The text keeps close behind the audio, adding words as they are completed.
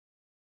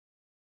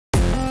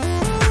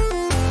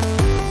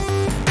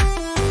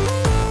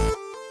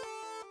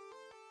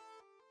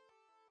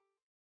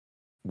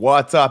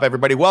What's up,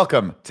 everybody?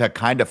 Welcome to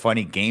Kinda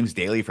Funny Games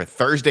Daily for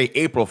Thursday,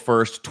 April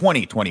 1st,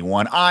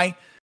 2021. I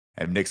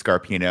am Nick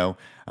Scarpino,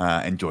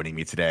 and joining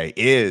me today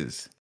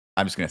is,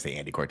 I'm just going to say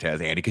Andy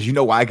Cortez. Andy, because you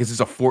know why? Because it's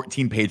a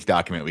 14-page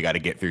document we got to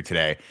get through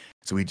today,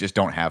 so we just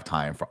don't have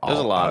time for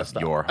all of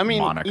your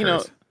monikers. You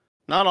know,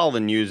 not all the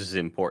news is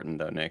important,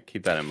 though, Nick.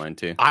 Keep that in mind,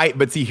 too.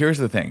 But see, here's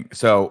the thing.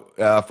 So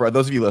for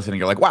those of you listening,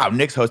 you're like, wow,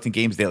 Nick's hosting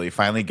Games Daily,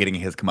 finally getting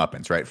his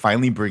comeuppance, right?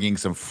 Finally bringing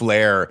some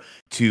flair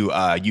to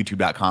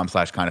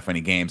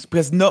youtube.com/kindafunnygames.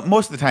 Because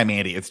most of the time,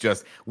 Andy, it's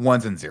just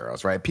ones and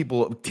zeros, right?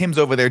 Tim's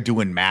over there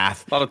doing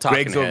math. A lot of talking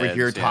Greg's over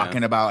here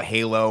talking about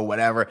Halo,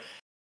 whatever.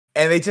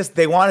 And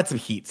they wanted some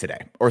heat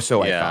today, or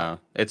so I thought.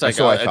 It's like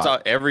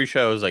every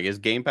show is like, is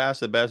Game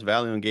Pass the best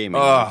value in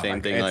gaming?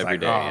 Same thing every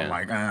day. Oh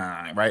my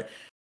god, right?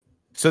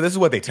 So this is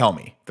what they tell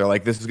me. They're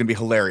like, "This is gonna be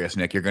hilarious,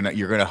 Nick. You're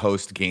gonna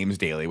host Games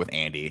Daily with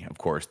Andy, of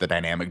course, the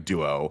dynamic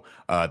duo,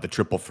 the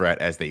triple threat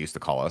as they used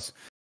to call us."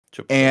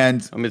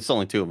 And I mean, it's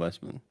only two of us,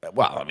 man.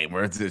 Well, I mean,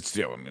 where does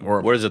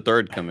the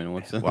third come in?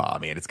 Well, I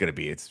mean,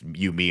 it's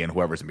you, me, and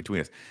whoever's in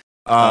between us.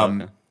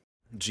 Okay.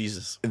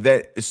 Jesus.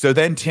 So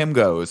then Tim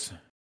goes,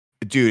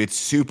 dude, it's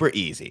super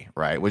easy,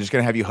 right? We're just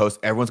gonna have you host.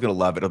 Everyone's gonna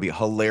love it. It'll be a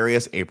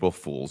hilarious April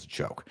Fool's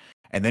joke.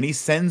 And then he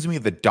sends me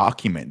the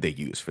document they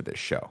use for this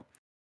show.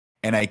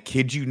 And I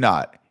kid you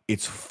not,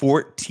 it's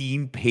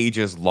 14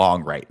 pages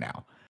long right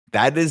now.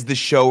 That is the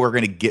show we're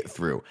going to get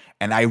through.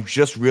 And I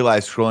just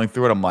realized scrolling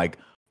through it, I'm like,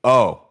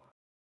 oh,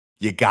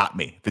 you got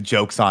me. The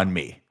joke's on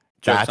me.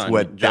 That's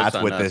what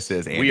this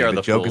is, Andy. We are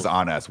the joke is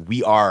on us.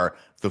 We are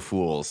the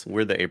fools.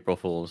 We're the April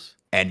Fools.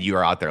 And you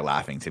are out there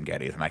laughing, Tim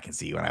Geddes, and I can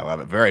see you, and I love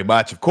it very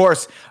much. Of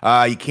course,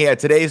 you can't.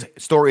 Today's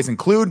stories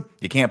include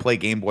you can't play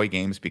Gameboy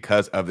games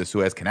because of the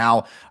Suez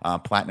Canal.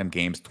 Platinum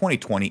Games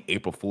 2020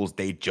 April Fool's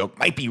Day joke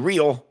might be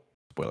real.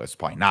 Spoilers,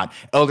 probably not.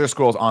 Elder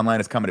Scrolls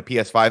Online is coming to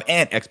PS5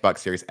 and Xbox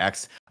Series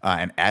X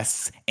and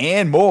S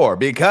and more,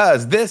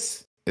 because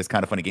this is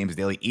Kinda Funny Games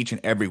Daily each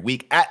and every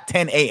week at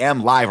 10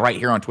 a.m. live right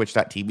here on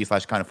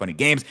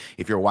twitch.tv/kindafunnygames.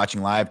 If you're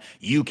watching live,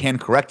 you can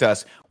correct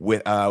us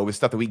with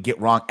stuff that we get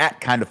wrong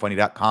at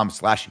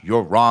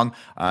kindafunny.com/you're wrong.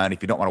 And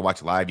if you don't want to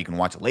watch live, you can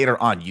watch it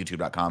later on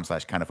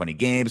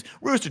youtube.com/kindafunnygames,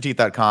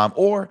 roosterteeth.com,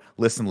 or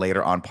listen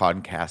later on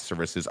podcast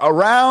services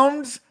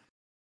around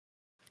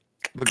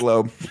the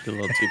globe. A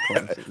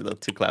little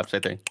two claps, I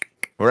think.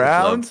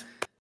 Round.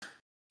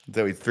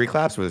 So it's 3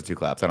 claps or was it 2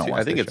 claps?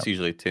 I think it's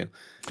usually 2.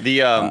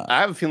 I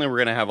have a feeling we're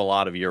gonna have a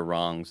lot of your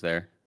wrongs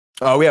there.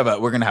 Oh,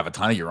 we're gonna have a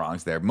ton of your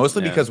wrongs there,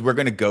 mostly because we're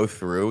gonna go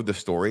through the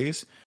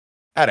stories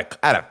at a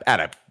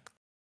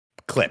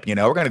clip. You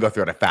know, we're gonna go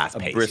through at a fast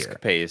pace,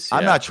 brisk pace. Yeah.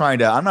 I'm not trying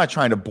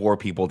to bore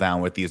people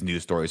down with these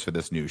news stories for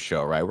this new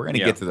show, right? We're gonna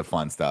get to the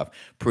fun stuff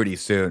pretty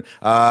soon.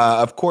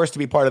 Of course, to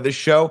be part of this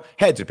show,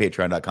 head to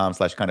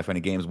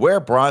patreon.com/kindafunnygames, where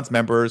bronze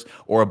members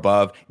or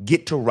above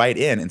get to write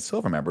in, and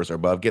silver members or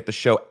above get the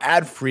show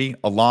ad-free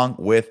along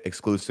with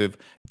exclusive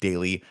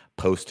daily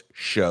post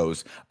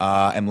shows.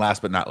 And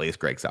last but not least,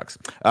 Greg sucks.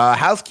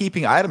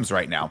 Housekeeping items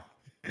right now.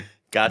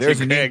 Got you,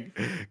 Greg.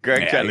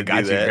 Greg trying to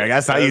do that. Greg.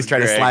 That's how he's trying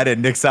to slide in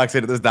Nick Sucks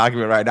into this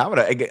document right now.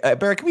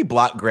 Barrett, can we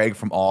block Greg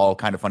from all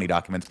Kinda Funny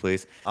documents,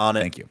 please? On it.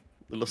 Thank you.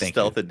 Little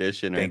stealth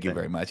edition. Thank you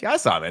very much. Yeah, I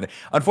saw it.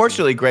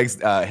 Unfortunately,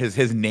 Greg's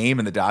his name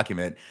in the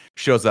document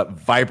shows up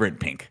vibrant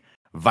pink.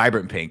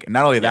 And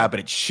not only that, but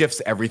it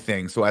shifts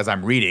everything. So as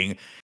I'm reading,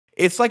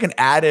 it's like an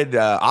added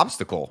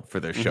obstacle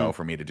for this show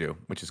for me to do,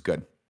 which is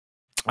good.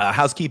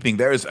 Housekeeping.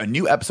 There's a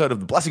new episode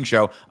of The Blessing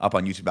Show up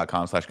on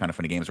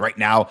youtube.com/kindafunnygames right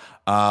now.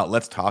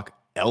 Let's talk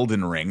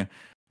Elden Ring,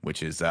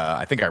 which is,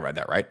 I think I read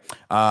that right.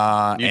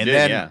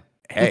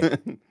 Hey,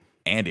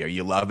 Andy, are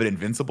you loving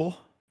Invincible?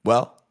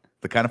 Well,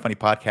 the Kinda Funny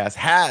podcast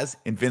has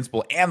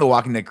Invincible and The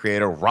Walking Dead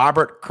creator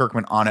Robert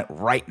Kirkman on it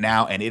right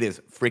now, and it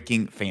is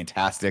freaking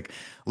fantastic.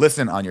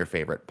 Listen on your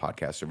favorite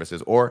podcast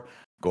services, or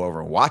go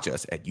over and watch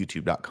us at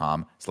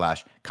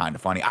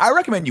youtube.com/kindafunny. I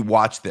recommend you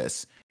watch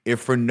this, if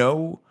for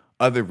no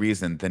other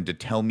reason than to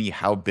tell me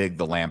how big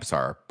the lamps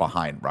are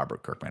behind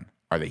Robert Kirkman.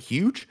 Are they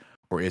huge,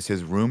 or is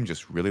his room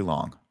just really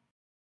long?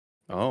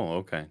 Oh,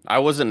 okay. I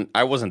wasn't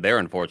there,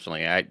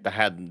 unfortunately. I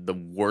had the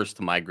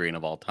worst migraine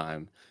of all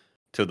time,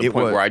 to the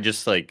point where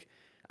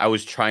I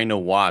was trying to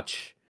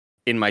watch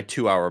in my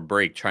 2-hour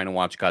break, trying to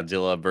watch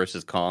Godzilla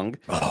versus Kong,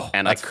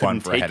 and I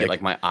couldn't take it.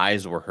 Like, my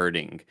eyes were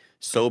hurting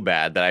so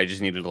bad that I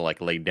just needed to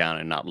lay down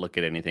and not look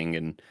at anything.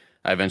 And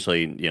I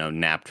eventually,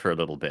 napped for a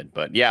little bit.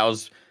 But yeah, it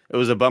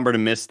was a bummer to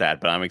miss that,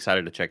 but I'm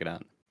excited to check it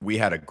out. We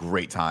had a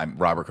great time.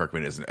 Robert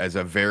Kirkman is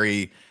a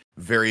very,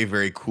 very,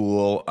 very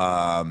cool,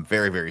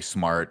 very, very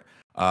smart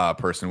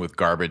person with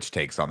garbage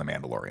takes on The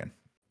Mandalorian.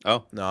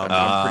 Oh, no,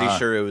 I'm pretty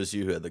sure it was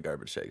you who had the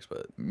garbage takes,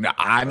 but no,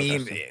 I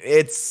mean,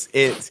 it's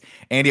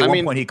Andy. At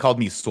one point, he called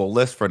me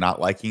soulless for not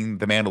liking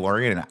The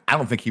Mandalorian, and I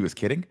don't think he was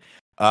kidding.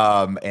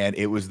 And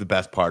it was the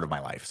best part of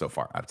my life so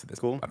far up to this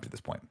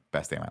point.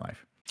 Best day of my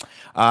life.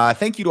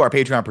 Thank you to our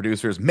Patreon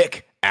producers,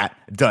 Mick at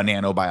the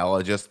Nano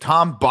Biologist,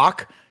 Tom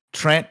Bach,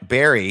 Trent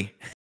Barry.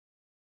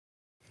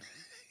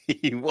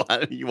 You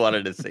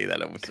wanted to say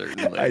that a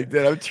certain way. I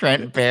did. I'm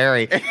Trent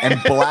Barry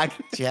and Black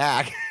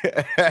Jack.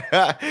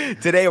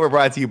 Today we're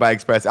brought to you by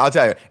Express. I'll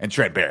tell you, and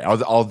Trent Barry.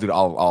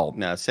 I'll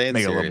no, say it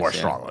make serious, it a little more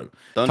strongly.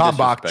 Don't Tom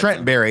Bach, disrespect Trent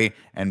him. Barry,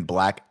 and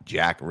Black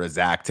Jack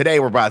Razak. Today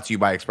we're brought to you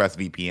by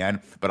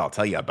ExpressVPN, but I'll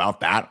tell you about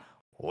that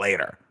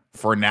later.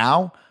 For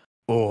now,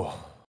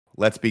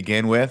 let's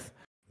begin with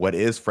what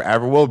is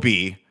forever will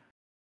be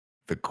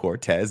the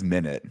Cortez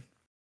Minute.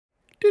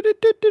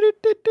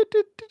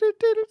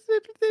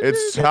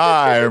 It's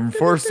time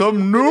for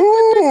some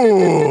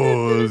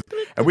news.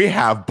 And we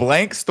have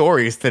blank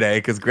stories today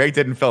because Greg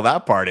didn't fill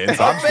that part in.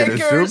 So I'm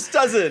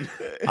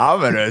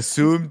going to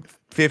assume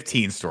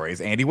 15 stories.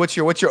 Andy, what's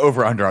your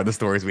over under on the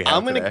stories we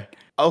have today?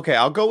 Okay,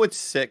 I'll go with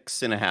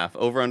 6.5.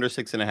 Over under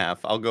 6.5.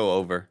 I'll go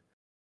over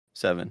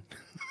 7.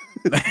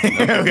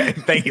 Okay,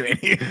 thank you,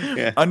 Andy.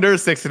 Yeah. Under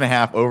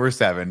 6.5, over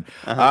 7.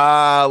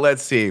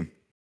 Let's see.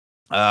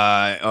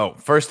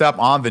 First up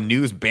on the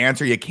news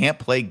banter, you can't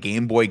play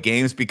Game Boy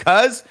games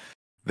because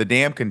the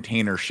damn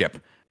container ship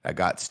that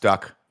got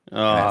stuck in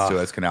that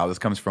Suez Canal. This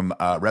comes from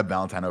Reb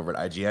Valentine over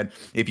at IGN.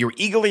 If you're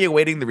eagerly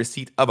awaiting the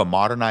receipt of a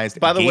modernized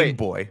Game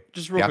Boy,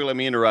 just real quick, let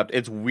me interrupt.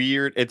 It's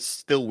weird. It's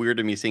still weird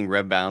to me seeing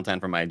Reb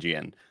Valentine from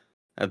IGN.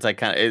 That's like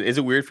kind of. Is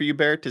it weird for you,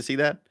 Barrett, to see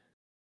that?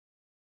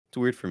 It's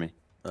weird for me.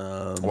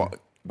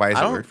 Why is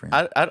it weird for you?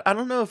 I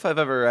don't know if I've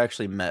ever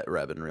actually met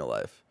Reb in real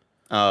life.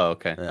 Oh,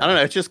 okay. Yeah. I don't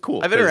know. It's just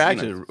cool. I've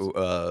interacted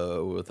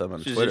with them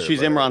on Twitter.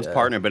 She's Imran's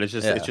partner, but it's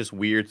just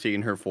weird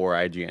seeing her for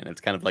IGN. It's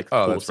kind of like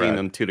cool seeing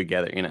them two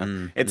together. You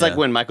know, it's like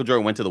when Michael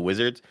Jordan went to the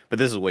Wizards, but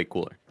this is way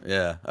cooler.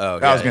 Yeah. I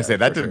was gonna say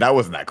that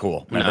wasn't that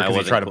cool. No, because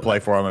he tried to play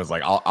for him. It was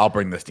like I'll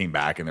bring this team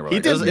back, and they were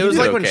like, it was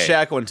like when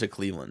Shaq went to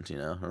Cleveland. You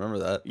know, remember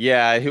that?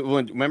 Yeah.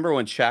 Remember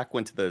when Shaq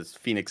went to the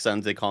Phoenix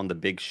Suns? They call him the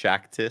Big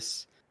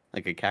Shaqtus,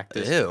 like a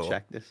cactus. Ew.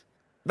 Shaqtus.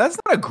 That's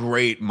not a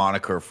great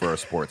moniker for a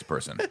sports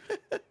person.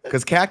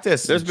 Because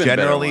cactus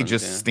generally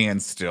just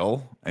stand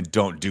still and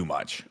don't do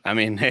much. I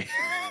mean, hey,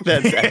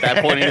 that's at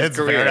that point in his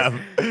career. At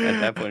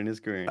that point in his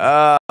career.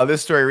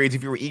 This story reads,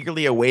 if you were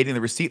eagerly awaiting the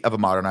receipt of a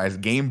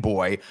modernized Game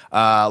Boy,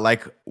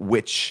 like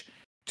which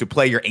to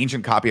play your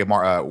ancient copy of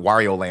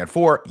Wario Land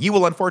 4, you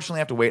will unfortunately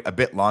have to wait a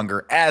bit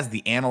longer as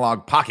the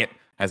analog pocket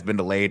has been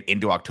delayed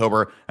into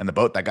October, and the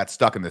boat that got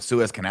stuck in the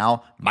Suez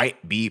Canal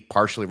might be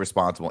partially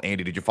responsible.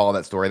 Andy, did you follow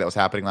that story that was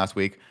happening last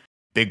week?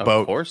 Big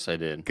boat. Of course I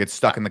did. Gets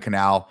stuck in the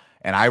canal,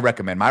 and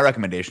my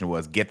recommendation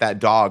was get that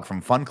dog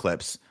from Fun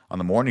Clips on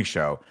the morning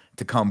show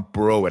to come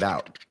burrow it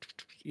out.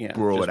 Yeah,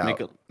 burrow it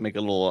out. Make a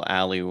little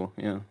alley.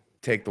 Yeah.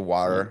 Take the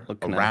water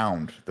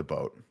around the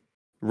boat.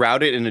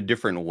 Route it in a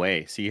different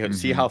way.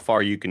 See how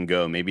far you can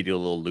go. Maybe do a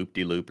little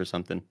loop-de-loop or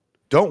something.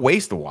 Don't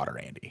waste the water,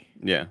 Andy.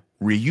 Yeah.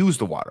 Reuse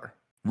the water.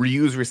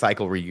 Reuse,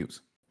 recycle, reuse.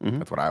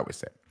 That's what I always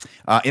say.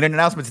 In an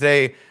announcement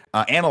today,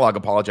 Analog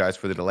apologized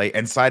for the delay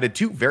and cited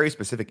two very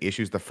specific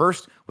issues. The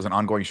first was an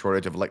ongoing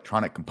shortage of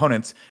electronic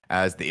components,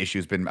 as the issue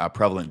has been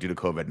prevalent due to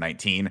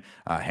COVID-19,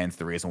 hence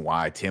the reason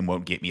why Tim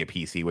won't get me a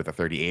PC with a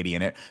 3080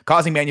 in it,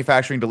 causing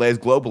manufacturing delays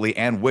globally,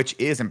 and which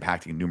is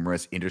impacting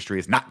numerous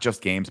industries, not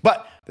just games.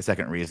 But the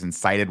second reason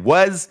cited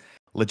was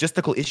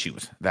logistical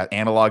issues that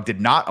Analog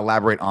did not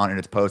elaborate on in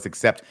its post,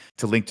 except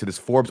to link to this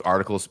Forbes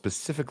article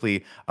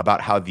specifically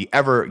about how the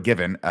Ever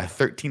Given, a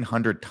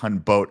 1,300-ton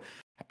boat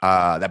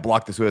that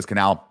blocked the Suez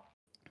Canal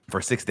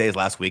for 6 days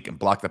last week and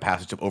blocked the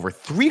passage of over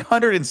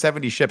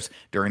 370 ships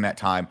during that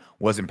time,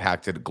 was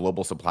impacted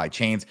global supply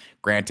chains.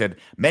 Granted,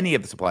 many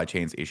of the supply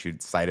chains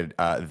cited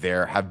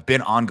there have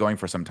been ongoing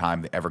for some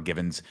time. The Ever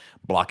Given's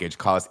blockage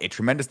caused a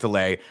tremendous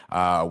delay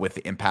with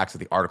the impacts of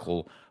the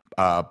article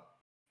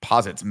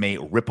posits may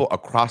ripple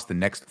across the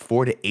next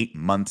 4 to 8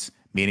 months,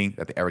 meaning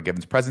that the Ever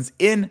Given's presence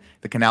in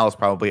the canal is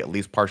probably at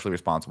least partially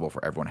responsible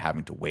for everyone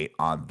having to wait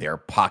on their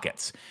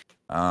pockets.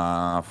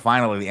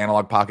 Finally, the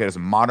Analog Pocket is a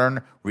modern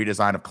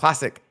redesign of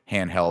classic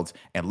handhelds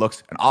and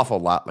looks an awful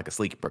lot like a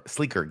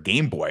sleeker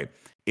Game Boy.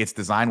 Its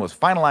design was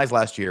finalized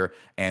last year,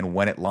 and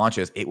when it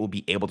launches, it will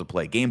be able to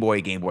play Game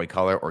Boy, Game Boy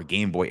Color, or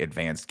Game Boy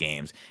Advanced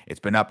games. It's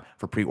been up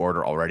for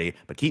pre-order already,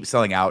 but keeps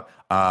selling out,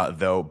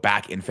 though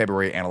back in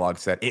February, Analog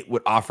said it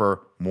would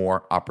offer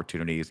more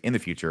opportunities in the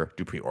future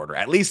to pre-order.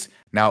 At least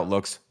now it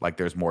looks like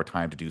there's more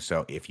time to do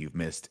so if you've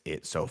missed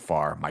it so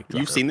far. Mike Drucker.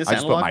 You've seen this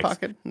Analog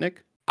Pocket,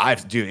 Nick?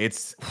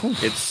 It's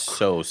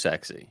so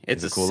sexy.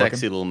 It's a cool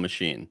sexy little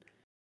machine.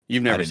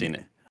 You've never seen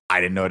it.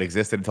 I didn't know it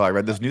existed until I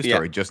read this news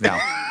story just now.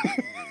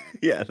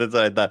 Yeah, that's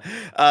what I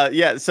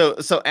thought.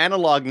 So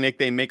Analog, Nick,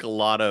 they make a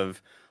lot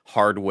of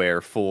hardware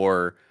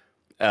for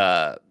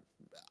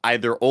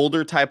either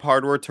older type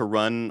hardware to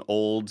run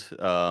old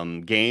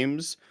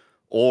games,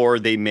 or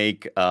they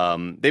make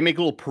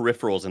little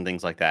peripherals and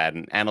things like that.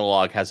 And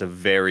Analog has a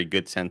very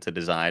good sense of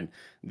design.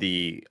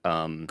 The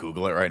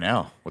Google it right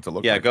now. What's it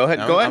look like? Yeah, go ahead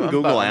and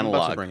Google I'm about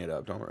Analog. to bring it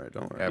up. Don't worry.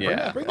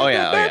 Yeah. Bring Bring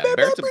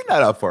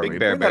that up for me.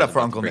 Bring that up for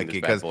Bear's Uncle bring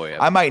Nicky this bad because boy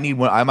up. I might need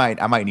one. I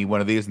might need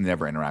one of these and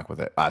never interact with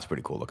it. It's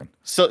pretty cool looking.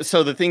 So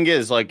the thing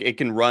is, like, it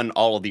can run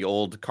all of the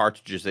old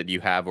cartridges that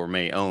you have or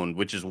may own,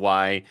 which is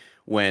why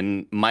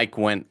when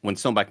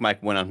Stoneback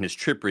Mike went on his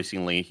trip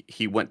recently,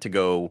 he went to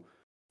go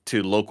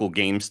to local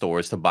game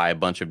stores to buy a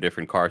bunch of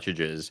different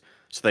cartridges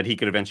so that he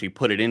could eventually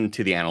put it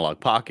into the Analog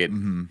Pocket.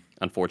 Mm-hmm.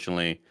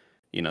 Unfortunately,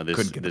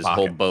 this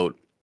whole boat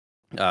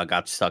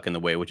got stuck in the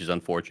way, which is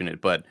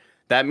unfortunate. But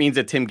that means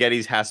that Tim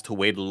Geddes has to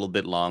wait a little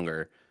bit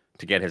longer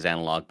to get his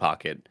Analog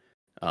Pocket.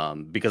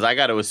 Because I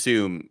got to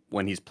assume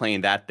when he's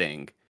playing that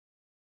thing,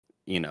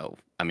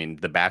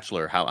 The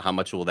Bachelor, how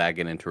much will that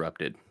get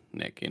interrupted,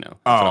 Nick?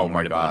 Oh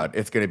my God,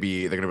 they're gonna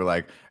be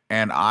like,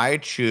 and I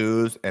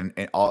choose, and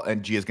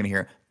Gia's gonna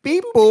hear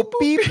beep boop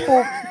beep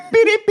boop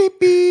beep beep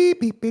beep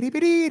beep beep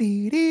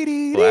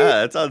beep.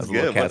 Wow, that sounds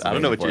good. But I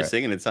don't know what you're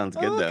singing. It sounds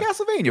good though.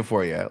 Castlevania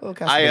for you. A little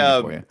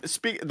Castlevania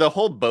for you. The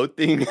whole boat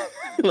thing.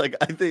 Like,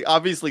 I think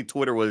obviously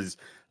Twitter was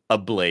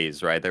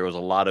ablaze, right? There was a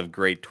lot of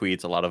great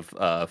tweets, a lot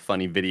of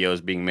funny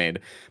videos being made.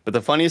 But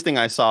the funniest thing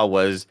I saw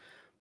was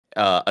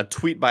a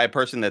tweet by a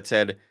person that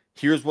said,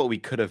 "Here's what we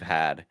could have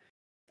had,"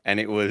 and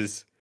it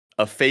was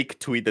a fake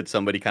tweet that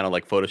somebody kind of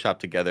like photoshopped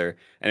together,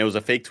 and it was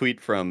a fake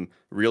tweet from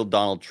real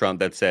Donald Trump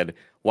that said,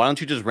 "Why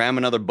don't you just ram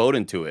another boat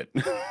into it?"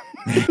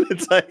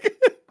 It's like,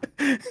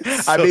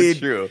 so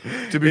true.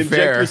 To be Inject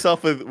fair,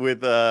 yourself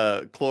with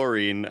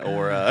chlorine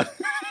or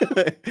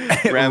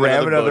ram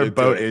another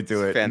boat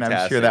into it. Fantastic. And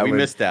I'm sure that we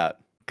missed out.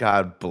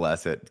 God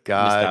bless it. Missed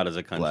out as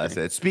a country. Bless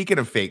it. Speaking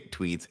of fake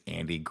tweets,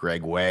 Andy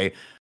Greg Way,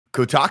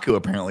 Kotaku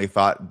apparently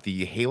thought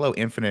the Halo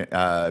Infinite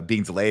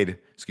being delayed.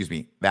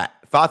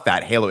 Thought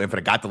that Halo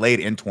Infinite got delayed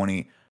in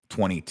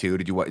 2022.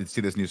 Did you see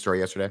this news story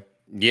yesterday?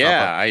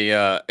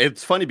 Yeah,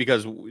 it's funny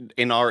because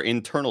in our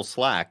internal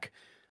Slack,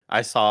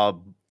 I saw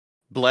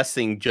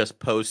Blessing just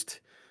post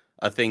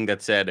a thing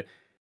that said,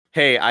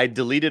 "Hey, I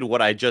deleted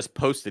what I just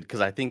posted because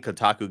I think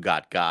Kotaku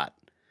got."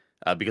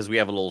 Because we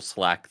have a little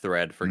Slack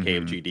thread for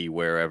KFGD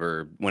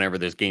whenever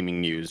there's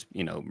gaming news,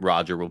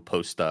 Roger will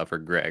post stuff, or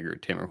Greg or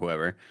Tim or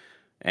whoever.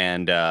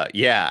 And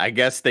I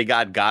guess they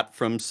got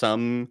from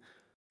some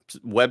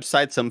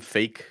website, some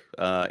fake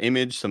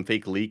image, some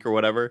fake leak or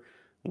whatever,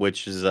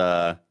 which is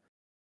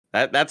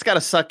that's gotta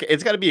suck.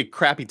 It's gotta be a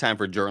crappy time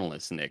for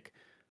journalists, Nick.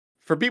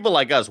 For people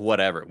like us,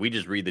 whatever. We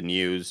just read the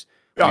news,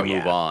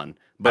 move on.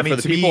 But for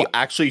the people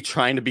actually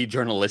trying to be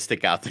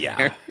journalistic out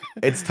there,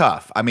 it's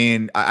tough. I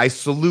mean, I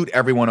salute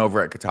everyone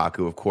over at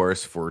Kotaku, of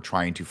course, for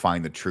trying to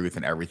find the truth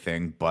and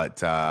everything.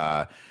 But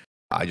I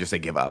just say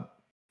give up.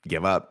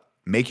 Give up.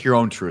 Make your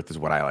own truth is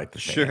what I like to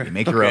say. Sure.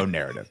 Make your own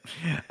narrative.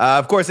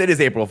 Of course, it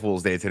is April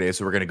Fool's Day today,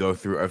 so we're going to go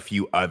through a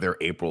few other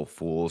April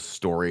Fool's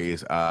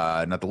stories,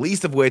 not the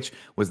least of which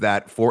was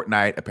that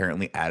Fortnite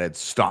apparently added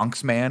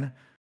Stonks Man.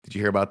 Did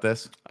you hear about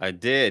this? I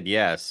did,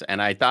 yes.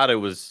 And I thought it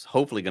was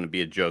hopefully going to be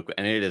a joke,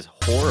 and it is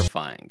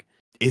horrifying.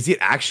 Is it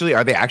actually?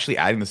 Are they actually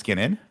adding the skin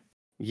in?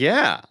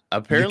 Yeah.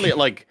 Apparently,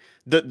 like,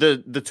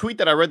 the tweet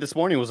that I read this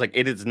morning was like,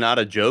 it is not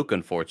a joke,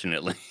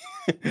 unfortunately.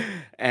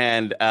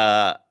 And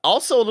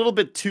also a little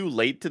bit too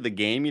late to the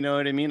game, you know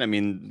what I mean? I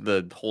mean,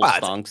 the whole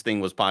Stonks thing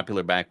was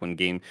popular back when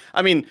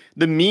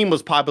the meme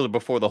was popular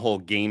before the whole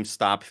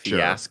GameStop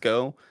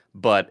fiasco. Sure.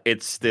 But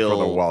it's still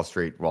for the Wall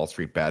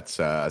Street Bets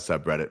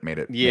subreddit made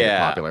it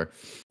popular.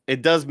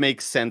 It does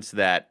make sense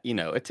that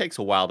it takes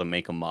a while to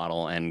make a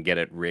model and get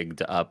it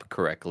rigged up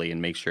correctly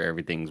and make sure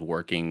everything's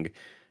working.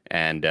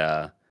 And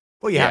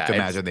you have to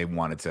imagine they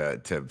wanted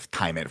to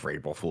time it for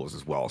April Fools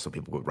as well, so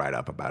people would write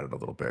up about it a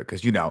little bit.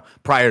 Because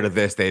prior to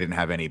this, they didn't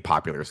have any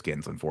popular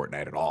skins on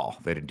Fortnite at all.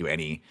 They didn't do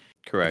any.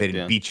 Correct. They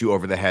didn't beat you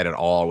over the head at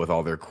all with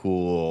all their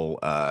cool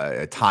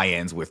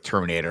tie-ins with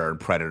Terminator and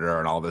Predator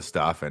and all this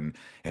stuff and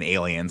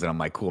Aliens. And I'm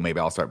like, cool, maybe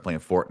I'll start playing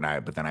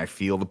Fortnite. But then I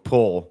feel the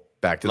pull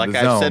back to the zone.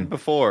 Like I've said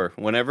before,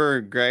 whenever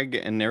Greg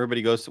and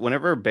everybody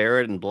whenever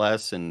Barrett and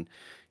Bless and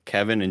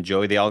Kevin and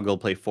Joey, they all go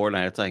play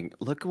Fortnite, it's like,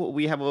 look at what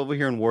we have over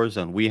here in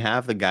Warzone. We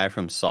have the guy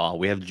from Saw.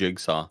 We have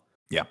Jigsaw.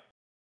 Yeah.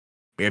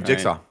 We have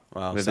Jigsaw.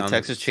 Wow. We have the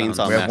Texas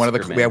Chainsaw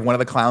Massacre. We have one of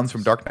the clowns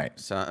from Dark Knight.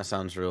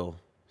 Sounds real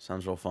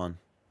fun.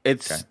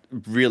 It's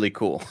really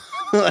cool.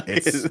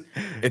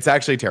 It's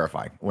actually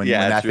terrifying when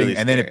that thing, really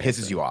and then it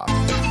pisses you off.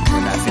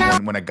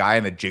 When a guy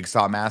in the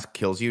Jigsaw mask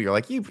kills you, you're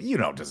like, you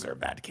don't deserve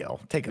that kill.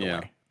 Take it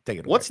away. Take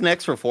it away. What's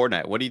next for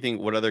Fortnite? What do you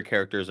think? What other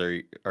characters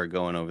are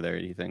going over there?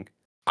 Do you think?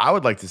 I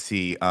would like to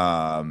see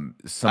I'd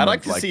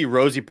like to see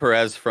Rosie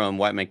Perez from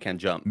White Man Can't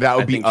Jump. That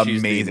would be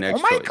amazing. Oh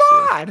my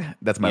God,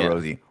 that's my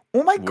Rosie.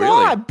 Oh my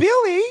God,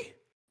 Billy.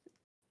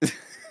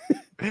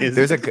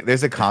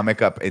 There's a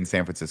comic up in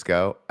San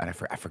Francisco, and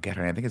I forget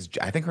her name.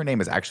 I think her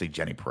name is actually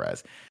Jenny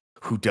Perez,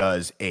 who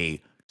does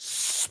a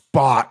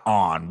spot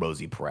on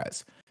Rosie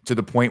Perez to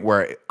the point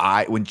where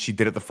when she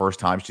did it the first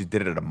time, she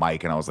did it at a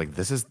mic, and I was like,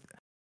 this is,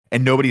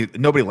 and nobody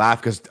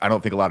laughed because I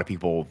don't think a lot of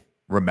people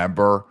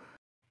remember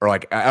or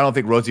like I don't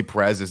think Rosie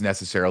Perez is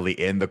necessarily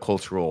in the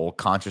cultural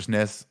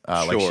consciousness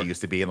like she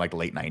used to be in like the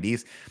late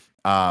 90s.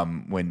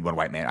 When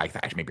White Man,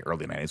 actually maybe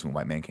early 90s when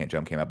White Man Can't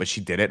Jump came out, but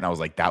she did it, and I was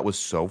like, that was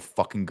so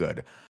fucking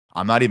good.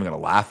 I'm not even gonna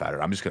laugh at it.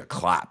 I'm just gonna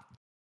clap.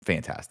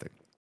 Fantastic.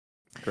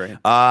 Great.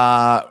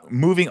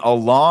 Moving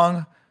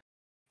along,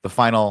 the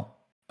final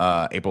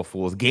April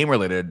Fool's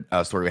game-related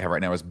story we have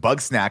right now is Bug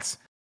Snacks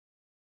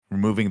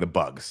removing the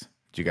bugs.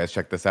 Did you guys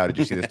check this out? Did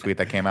you see this tweet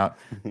that came out?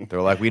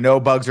 They're like, we know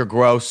bugs are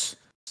gross,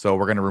 so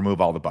we're gonna remove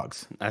all the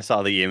bugs. I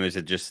saw the image.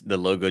 The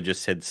logo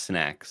just said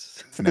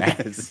snacks.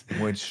 Snacks,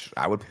 which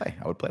I would play.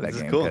 I would play that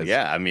game. Cool.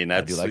 Yeah, I mean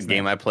that's like a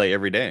game I play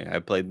every day. I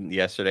played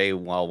yesterday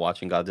while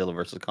watching Godzilla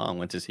vs Kong.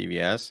 Went to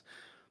CVS,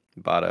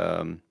 bought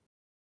a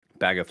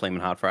bag of Flamin'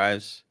 Hot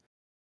Fries,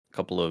 a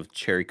couple of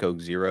Cherry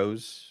Coke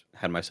Zeros.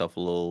 Had myself a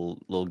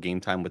little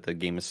game time with a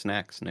game of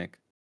snacks, Nick.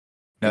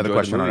 Now the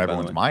question on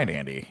everyone's mind,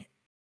 Andy,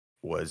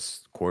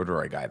 was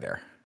Corduroy Guy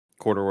there?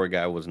 Corduroy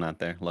Guy was not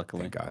there,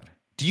 luckily. Thank God.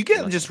 Do you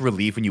get just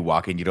relief when you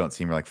walk in? You don't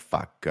seem like,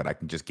 fuck, good, I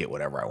can just get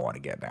whatever I want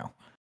to get now.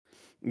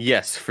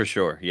 Yes, for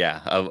sure. Yeah,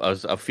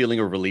 a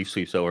feeling of relief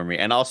sweeps over me,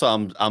 and also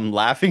I'm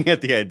laughing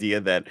at the idea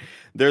that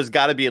there's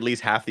got to be at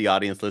least half the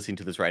audience listening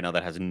to this right now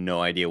that has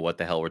no idea what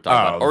the hell we're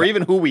talking about, or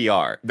even who we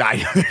are.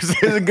 There's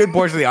a good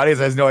portion of the audience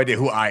that has no idea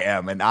who I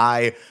am, and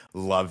I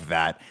love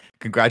that.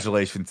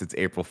 Congratulations, it's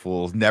April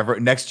Fool's.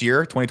 Next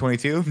year,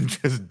 2022,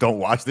 just don't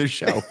watch this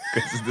show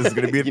because this is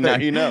going to be a thing. Now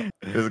you know.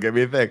 This is going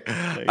to be a thing.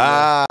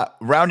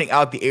 Rounding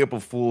out the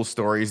April Fool's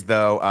stories,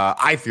 though,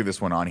 I threw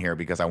this one on here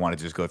because I wanted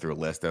to just go through a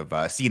list of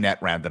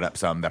CNET rounded up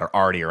some that are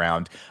already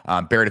around.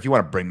 Barrett, if you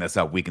want to bring this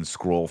up, we can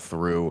scroll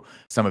through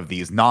some of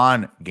these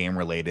non-game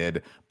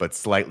related but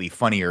slightly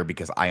funnier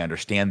because I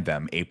understand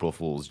them April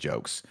Fool's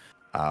jokes.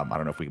 I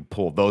don't know if we can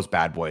pull those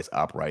bad boys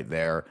up right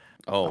there.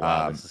 Oh,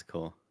 wow, this is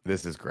cool.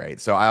 This is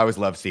great. So I always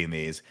love seeing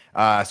these.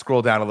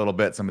 Scroll down a little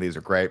bit. Some of these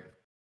are great.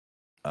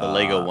 The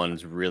Lego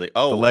one's really...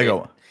 Oh, the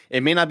Lego.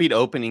 It may not be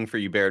opening for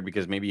you, Baird,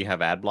 because maybe you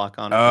have ad block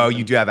on. Oh,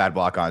 you do have ad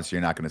block on, so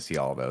you're not going to see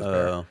all of those,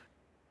 Baird.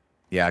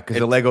 Yeah, because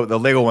the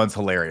Lego one's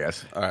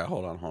hilarious. All right,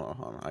 hold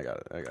on. I got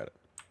it.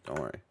 Don't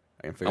worry.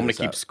 I can figure I'm going this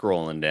to keep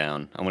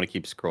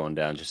scrolling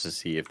down. Just to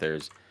see if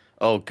there's...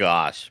 Oh,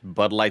 gosh.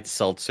 Bud Light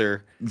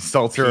Seltzer.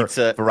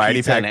 Pizza,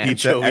 variety pack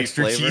pizza,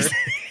 extra flavor.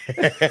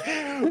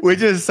 Cheese.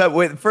 Which is...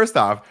 First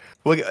off,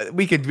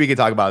 we could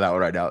talk about that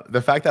one right now.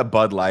 The fact that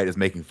Bud Light is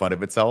making fun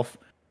of itself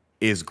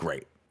is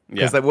great.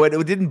 Because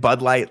didn't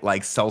Bud Light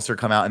like seltzer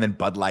come out and then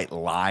Bud Light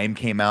Lime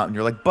came out and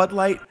you're like, Bud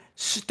Light,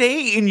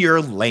 stay in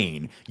your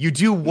lane. You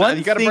do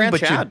one thing,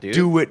 but you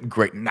do it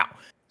great. Now,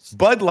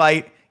 Bud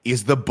Light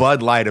is the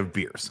Bud Light of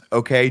beers.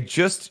 Okay,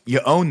 you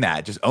own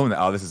that. Just own that.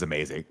 Oh, this is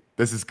amazing.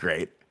 This is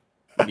great.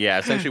 Yeah,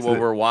 essentially what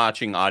we're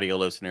watching, audio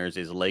listeners,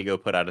 is Lego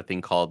put out a thing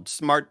called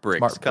Smart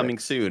Bricks coming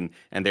soon.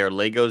 And they are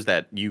Legos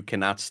that you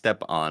cannot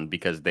step on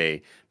because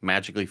they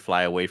magically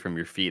fly away from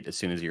your feet as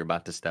soon as you're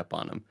about to step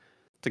on them.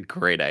 It's a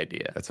great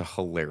idea. That's a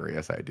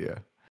hilarious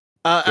idea.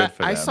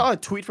 I saw a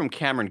tweet from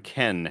Cameron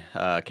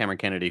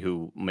Kennedy,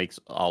 who makes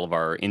all of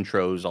our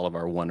intros, all of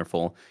our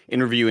wonderful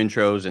interview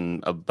intros,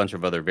 and a bunch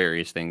of other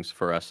various things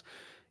for us.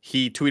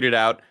 He tweeted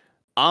out,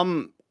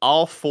 I'm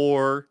all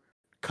for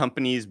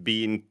companies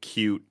being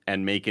cute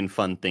and making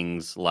fun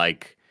things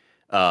like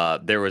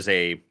there was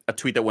a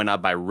tweet that went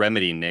out by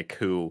Remedy, Nick,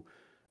 who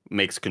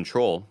makes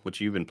Control,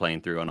 which you've been playing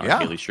through on our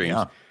daily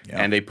streams.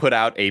 And they put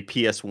out a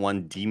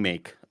PS1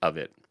 demake of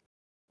it.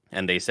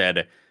 And they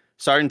said,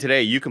 starting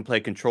today, you can play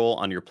Control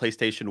on your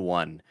PlayStation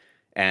 1.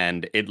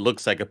 And it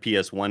looks like a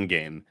PS1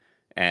 game.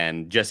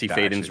 And Jesse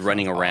Faden's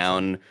running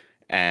around. Awesome.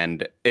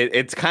 And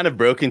it's kind of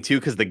broken, too,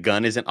 because the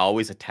gun isn't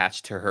always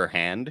attached to her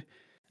hand.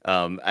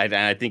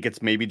 I think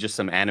it's maybe just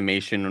some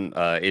animation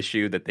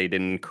issue that they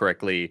didn't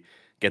correctly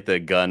get the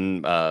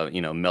gun,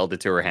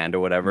 melded to her hand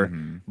or whatever.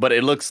 Mm-hmm. But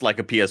it looks like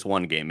a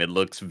PS1 game. It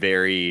looks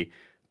very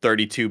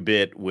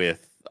 32-bit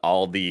with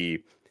all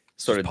the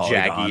sort of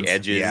jaggy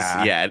edges.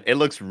 Yeah, it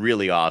looks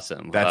really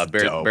awesome. That's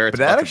dope. Barrett's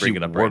but that about actually to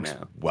bring it up works right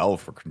now. Well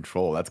for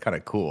Control. That's kind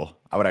of cool.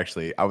 I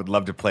would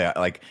love to play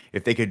like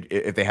if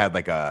they had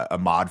like a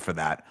mod for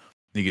that.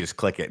 You could just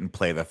click it and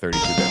play the 32-bit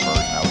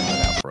version. I would play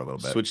that for a little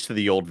bit. Switch to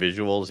the old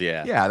visuals,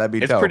 yeah. Yeah, that'd be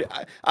dope.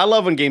 I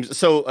love when games...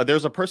 So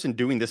there's a person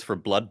doing this for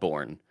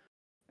Bloodborne.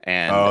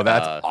 And,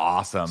 that's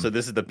awesome. So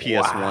this is the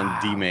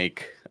PS1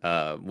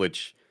 demake,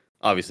 which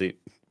obviously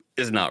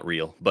is not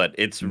real, but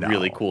it's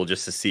really cool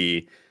just to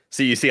see.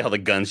 So you see how the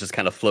gun's just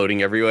kind of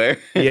floating everywhere?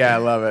 Yeah, I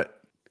love it.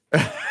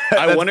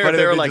 I wonder if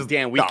they're like,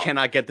 damn, we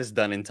cannot get this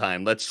done in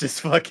time. Let's just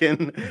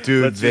fucking...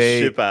 let's just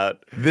ship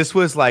out. This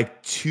was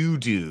like two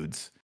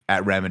dudes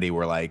at Remedy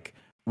were like,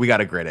 we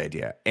got a great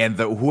idea, and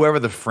whoever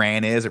the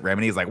Fran is at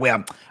Remedy is like,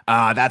 well,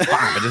 that's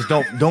fine, but just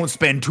don't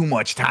spend too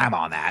much time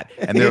on that.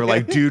 And they were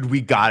like, dude,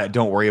 we got it,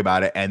 don't worry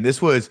about it. And this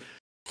was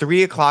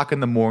 3:00 in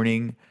the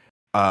morning,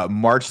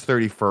 March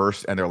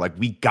 31st, and they're like,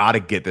 we got to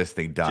get this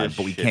thing done,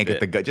 but we can't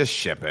get the gun. Just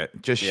ship it,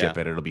 ship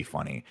it. It'll be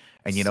funny.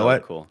 And you know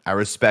what? Cool. I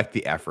respect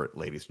the effort,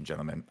 ladies and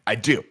gentlemen. I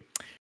do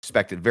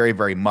respect it very,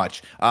 very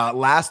much.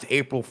 Last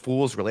April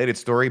Fool's related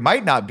story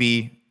might not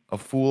be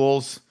of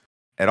fools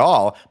at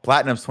all.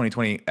 Platinum's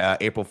 2020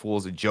 April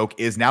Fool's joke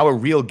is now a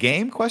real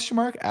game?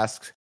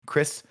 Asks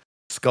Chris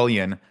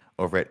Scullion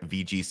over at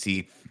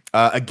VGC.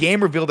 A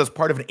game revealed as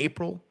part of an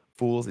April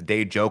Fool's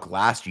Day joke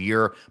last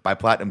year by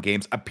Platinum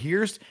Games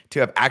appears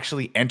to have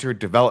actually entered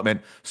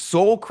development.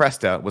 Soul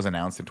Cresta was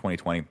announced in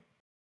 2020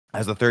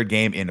 as the third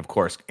game in, of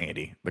course,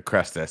 Andy, the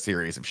Cresta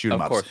series of shoot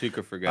 'em ups. Of course, who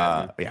could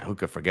forget? Yeah, who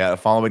could forget?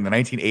 Following the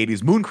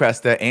 1980s Moon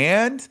Cresta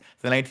and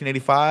the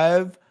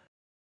 1985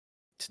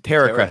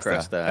 Terra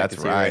Cresta. That's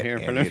right.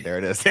 Andy, there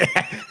it is.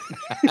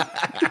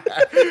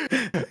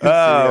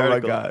 Oh my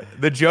God.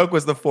 The joke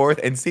was the fourth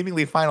and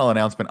seemingly final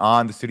announcement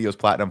on the studio's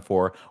Platinum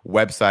 4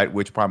 website,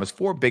 which promised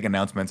 4 big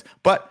announcements,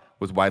 but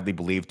was widely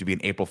believed to be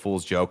an April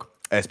Fool's joke,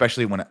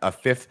 especially when a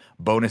 5th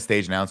bonus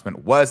stage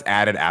announcement was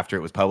added after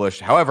it was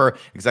published. However,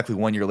 exactly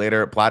 1 year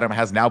later, Platinum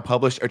has now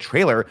published a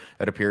trailer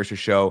that appears to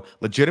show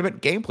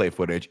legitimate gameplay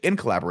footage in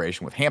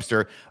collaboration with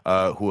Hamster,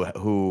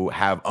 who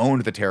have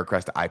owned the Terra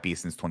Cresta IP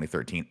since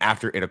 2013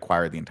 after it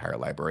acquired the entire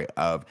library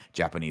of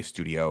Japanese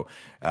studio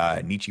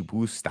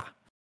Nichibusta.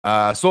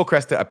 Soul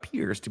Cresta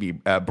appears to be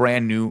a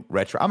brand new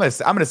retro. I'm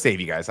gonna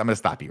save you guys. I'm gonna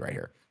stop you right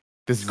here.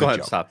 This is Go a ahead,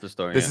 joke. stop the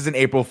story. This is an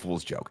April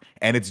Fool's joke,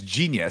 and it's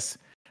genius.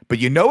 But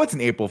you know it's an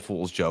April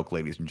Fool's joke,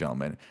 ladies and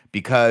gentlemen,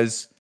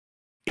 because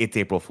it's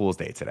April Fool's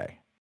Day today.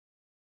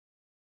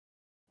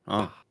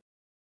 Oh,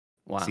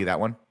 wow! See that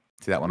one?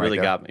 See that one? Really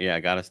right got me. Yeah,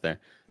 got us there.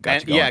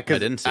 Got you yeah,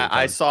 going. because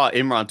I saw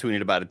Imran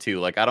tweeting about it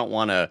too. Like, I don't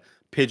want to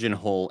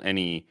pigeonhole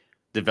any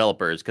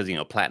developers because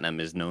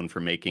Platinum is known for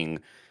making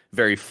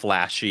very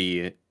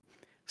flashy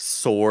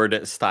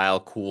sword style,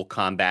 cool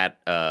combat,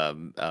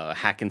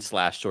 hack and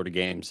slash sort of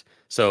games.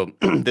 So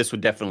this would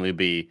definitely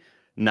be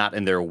not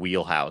in their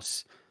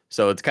wheelhouse.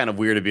 So it's kind of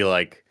weird to be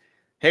like,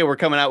 hey, we're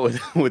coming out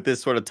with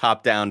this sort of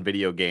top down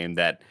video game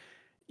that,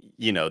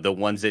 the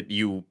ones that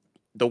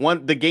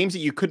the games that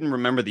you couldn't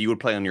remember that you would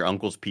play on your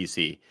uncle's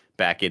PC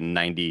back in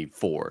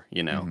 '94.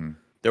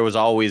 There was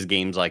always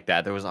games like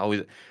that. There was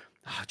always,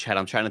 Chad,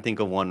 I'm trying to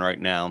think of one right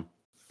now.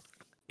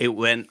 It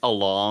went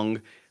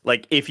along.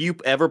 Like, if you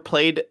ever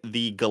played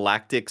the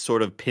Galactic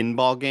sort of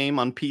pinball game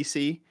on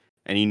PC,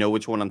 and you know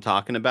which one I'm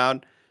talking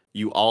about,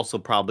 you also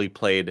probably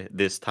played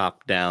this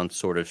top-down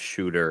sort of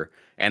shooter,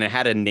 and it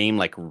had a name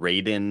like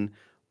Raiden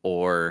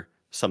or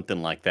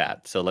something like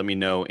that. So let me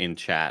know in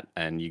chat,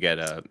 and you get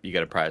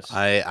a prize.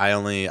 I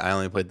only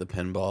played the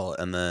pinball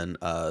and then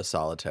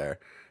solitaire,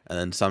 and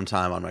then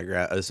sometimes on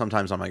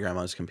my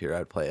grandma's computer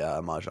I'd play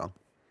Mahjong.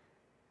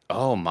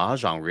 Oh,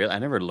 Mahjong, really? I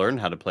never learned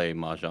how to play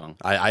Mahjong.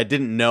 I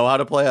didn't know how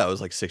to play. I was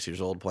like 6 years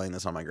old playing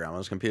this on my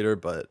grandma's computer,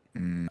 but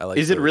I like.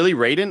 Is it really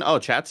Raiden? Oh,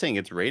 chat's saying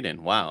it's Raiden.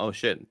 Wow. Oh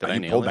shit. Did I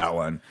nail that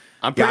one?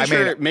 I'm pretty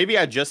sure. Maybe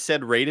I just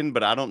said Raiden,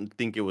 but I don't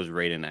think it was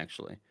Raiden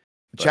actually.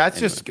 But chat's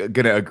just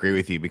gonna agree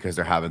with you because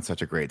they're having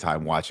such a great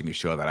time watching a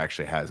show that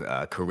actually has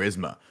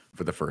charisma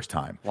for the first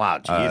time. Wow,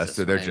 Jesus.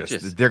 So they're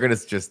they're gonna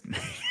just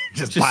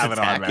pile it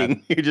on,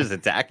 man. You're just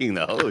attacking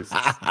the host.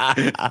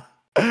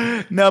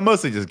 No,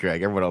 mostly just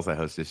Greg. Everyone else that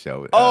hosts this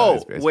show.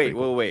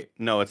 Wait.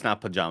 No, it's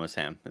not Pajama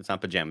Sam. It's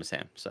not Pajama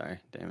Sam. Sorry,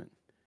 damn it.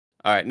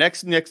 All right,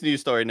 next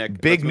news story, Nick.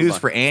 Big news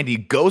for Andy.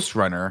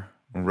 Ghostrunner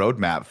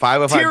Roadmap.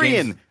 505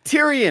 games.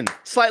 Tyrion.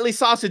 Slightly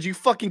sausage. You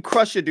fucking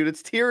crush it, dude.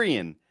 It's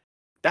Tyrion.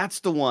 That's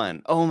the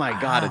one. Oh my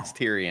God, it's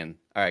Tyrion.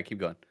 All right, keep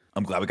going.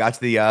 I'm glad we got to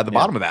the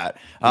bottom of that.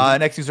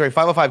 Next news story.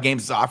 505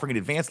 Games is offering an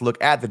advanced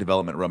look at the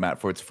development roadmap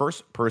for its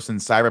first-person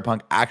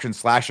cyberpunk action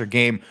slasher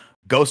game,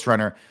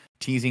 Ghostrunner.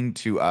 Teasing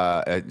to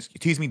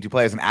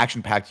play as an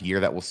action-packed year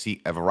that will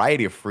see a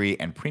variety of free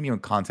and premium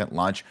content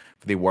launch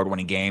for the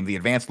award-winning game. The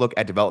advanced look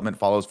at development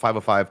follows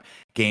 505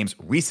 Games'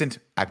 recent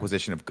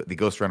acquisition of the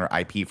Ghostrunner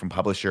IP from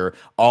publisher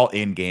All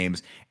In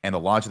Games and the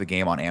launch of the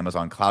game on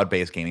Amazon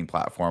cloud-based gaming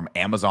platform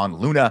Amazon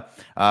Luna.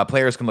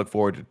 Players can look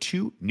forward to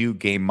 2 new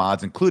game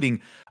mods,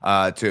 including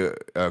coming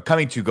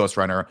to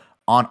Ghostrunner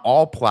on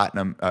all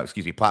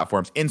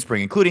platforms in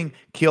spring, including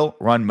Kill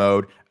Run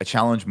mode, a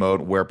challenge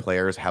mode where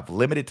players have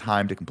limited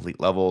time to complete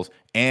levels,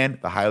 and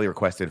the highly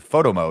requested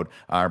photo mode.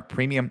 Our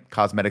premium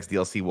cosmetics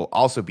DLC will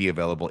also be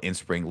available in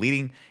spring,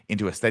 leading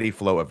into a steady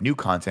flow of new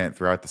content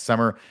throughout the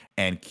summer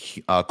and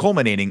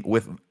culminating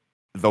with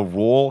the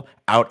roll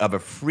out of a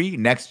free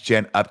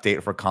next-gen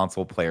update for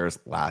console players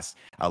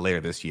later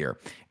this year.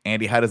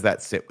 Andy, how does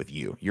that sit with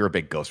you? You're a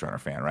big Ghostrunner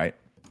fan, right?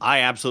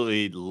 I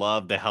absolutely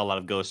love the hell out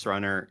of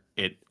Ghostrunner.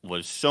 It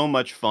was so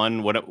much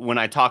fun. When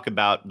I talk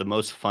about the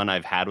most fun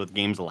I've had with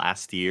games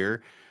last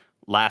year,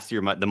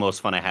 the most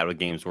fun I had with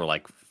games were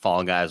like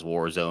Fall Guys,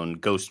 Warzone.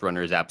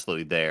 Ghostrunner is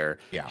absolutely there.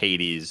 Yeah.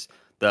 Hades.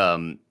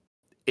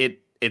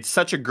 It's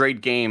such a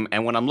great game.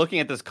 And when I'm looking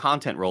at this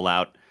content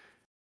rollout,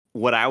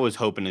 what I was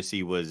hoping to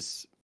see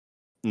was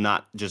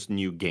not just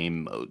new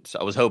game modes.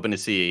 I was hoping to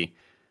see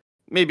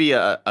maybe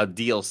a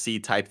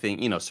DLC type thing,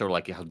 sort of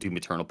like how Doom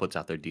Eternal puts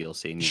out their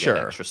DLC and you get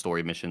extra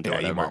story missions or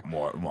whatever. You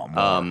want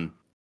more.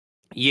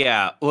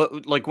 Yeah,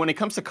 like when it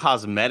comes to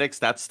cosmetics,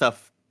 that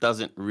stuff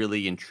doesn't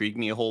really intrigue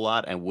me a whole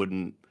lot and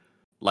wouldn't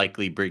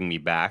likely bring me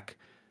back.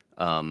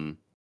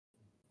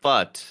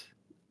 But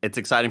it's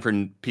exciting for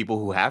people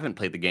who haven't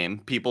played the game,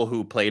 people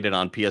who played it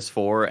on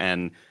PS4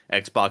 and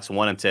Xbox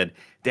One and said,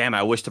 damn,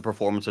 I wish the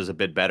performance was a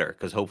bit better,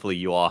 because hopefully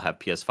you all have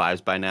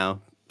PS5s by now.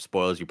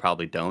 Spoilers, you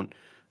probably don't.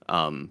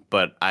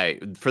 But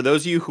for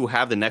those of you who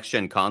have the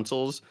next-gen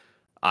consoles,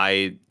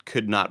 I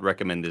could not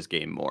recommend this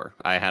game more.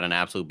 I had an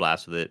absolute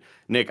blast with it.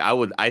 Nick,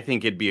 I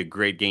think it'd be a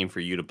great game for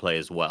you to play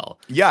as well.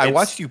 Yeah, I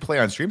watched you play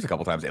on streams a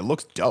couple times. It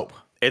looks dope.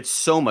 It's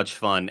so much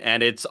fun,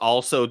 and it's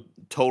also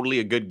totally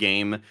a good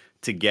game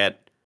to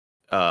get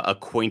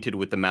acquainted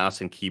with the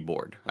mouse and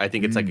keyboard. I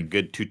think it's like a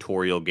good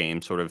tutorial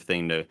game sort of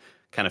thing to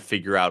kind of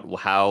figure out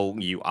how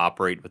you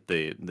operate with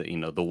the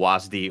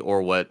WASD,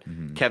 or what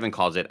Kevin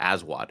calls it,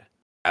 ASWAD.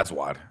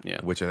 ASWAD,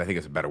 which I think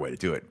is a better way to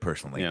do it,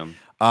 personally. Yeah.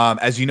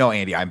 As you know,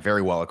 Andy, I'm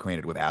very well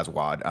acquainted with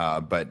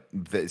ASWAD, but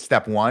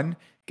step 1,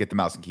 get the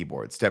mouse and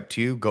keyboard. Step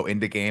 2, go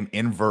into game,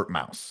 invert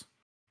mouse.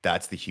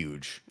 That's the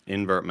huge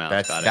invert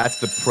mouse. That's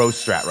the pro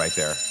strat right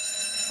there.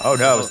 Oh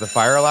no, is the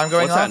fire alarm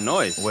going off? What's that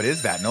noise? What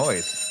is that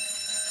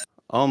noise?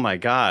 Oh my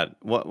God!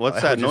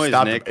 What's that noise,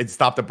 Nick? It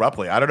stopped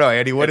abruptly. I don't know,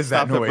 Andy. What is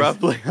that noise?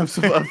 Abruptly. I'm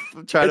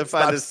trying to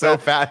find this so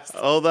fast.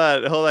 Hold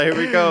on. Here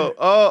we go.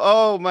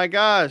 Oh my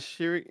gosh!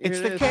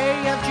 It's the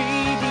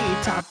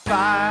KFGD top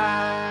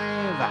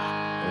 5.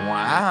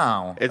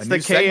 Wow! It's the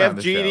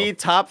KFGD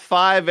top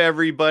 5.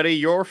 Everybody,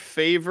 your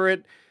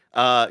favorite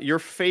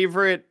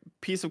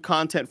piece of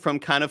content from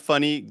Kind of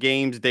Funny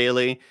Games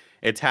Daily.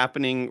 It's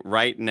happening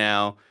right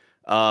now.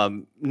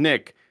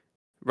 Nick,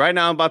 right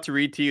now I'm about to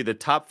read to you the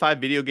top 5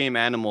 video game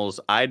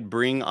animals I'd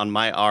bring on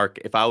my Ark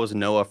if I was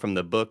Noah from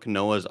the book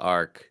Noah's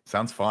Ark.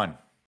 Sounds fun.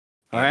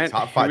 All right,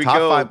 top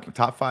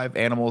five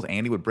animals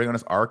Andy would bring on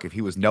his Ark if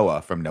he was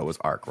Noah from Noah's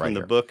Ark. Right from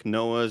the here. Book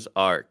Noah's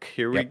Ark.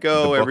 Here we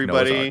go,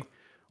 everybody.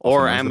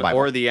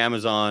 Or the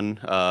Amazon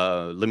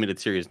limited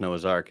series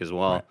Noah's Ark as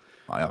well. Right.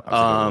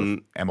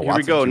 Here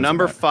we go.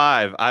 Number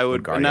 5. I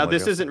would now.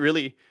 This isn't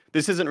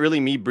really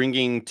me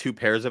bringing 2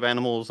 pairs of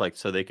animals, like,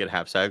 so they could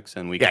have sex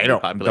and we can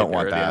populate. Don't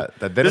want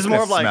that. This is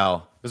more of like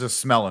smell. There's a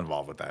smell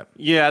involved with that.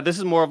 Yeah, this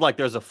is more of like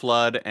there's a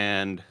flood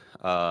and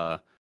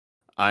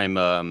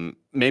I'm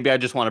maybe I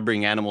just want to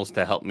bring animals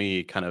to help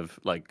me kind of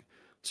like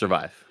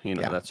survive.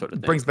 That sort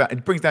of thing.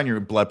 It brings down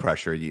your blood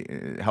pressure.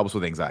 It helps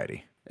with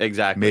anxiety.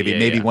 Exactly.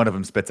 Maybe one of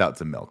them spits out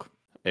some milk.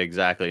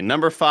 Exactly.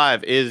 Number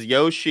 5 is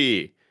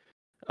Yoshi.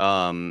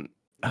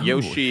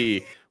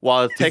 Yoshi,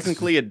 while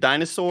technically a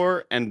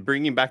dinosaur and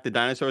bringing back the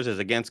dinosaurs is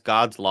against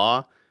God's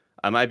law,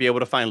 I might be able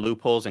to find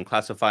loopholes and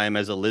classify him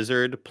as a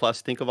lizard.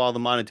 Plus, think of all the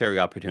monetary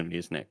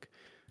opportunities, Nick.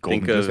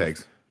 Golden goose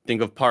eggs.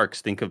 Think of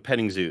parks. Think of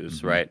petting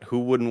zoos, right? Who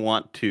wouldn't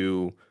want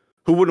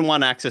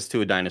access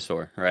to a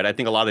dinosaur, right? I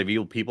think a lot of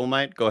you people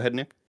might. Go ahead,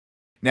 Nick.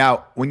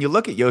 Now, when you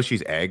look at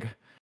Yoshi's egg,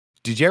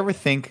 did you ever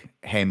think,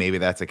 hey, maybe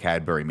that's a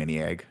Cadbury mini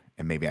egg,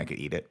 and maybe I could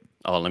eat it?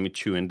 Oh, let me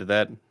chew into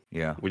that.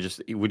 Yeah, we're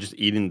just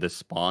eating the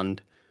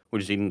spawned. We're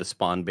just eating the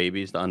spawned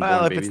babies, the unborn babies.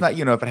 Well, if babies. It's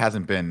not, if it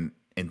hasn't been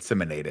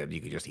inseminated, you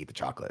could just eat the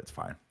chocolate. It's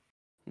fine.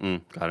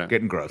 Got it.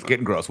 Getting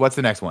gross. What's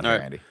the next one, here,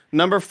 Andy?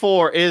 Number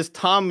 4 is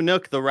Tom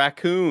Nook, the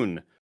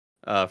raccoon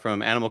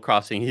from Animal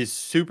Crossing. He's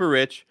super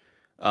rich.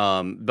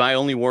 My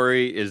only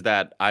worry is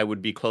that I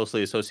would be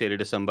closely associated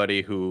to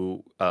somebody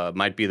who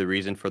might be the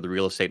reason for the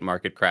real estate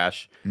market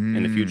crash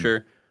in the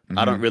future.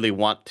 I don't really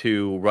want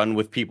to run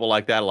with people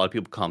like that. A lot of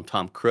people call him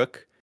Tom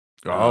Crook.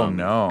 Oh,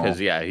 no. Because,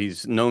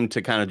 he's known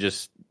to kind of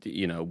just,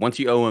 once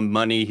you owe him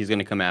money, he's going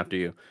to come after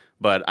you.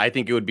 But I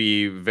think it would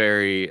be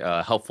very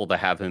helpful to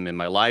have him in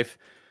my life.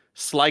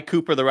 Sly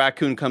Cooper, the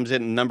raccoon, comes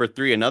in number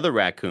 3, another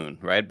raccoon,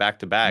 right? Back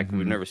to back.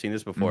 We've never seen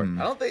this before.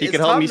 I don't think he is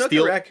could Tom help me Nook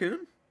steal. a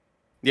raccoon?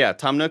 Yeah,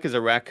 Tom Nook is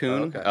a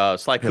raccoon. Oh, okay.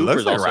 Sly Cooper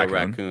is also a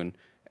raccoon.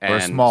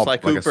 And Sly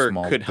Cooper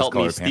could help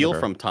me steal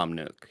from Tom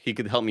Nook. He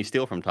could help me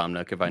steal from Tom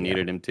Nook if I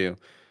needed him to.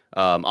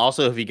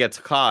 Also, if he gets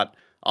caught,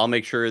 I'll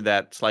make sure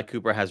that Sly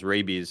Cooper has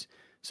rabies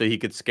so he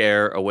could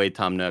scare away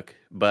Tom Nook.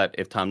 But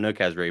if Tom Nook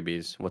has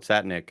rabies, what's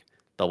that, Nick?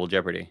 Double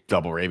jeopardy.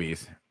 Double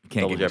rabies. You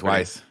can't get it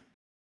twice.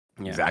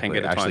 Yeah,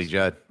 exactly. Ashley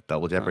Judd.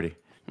 Double jeopardy.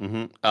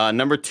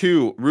 Number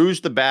 2,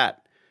 Rouge the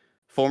Bat,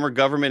 former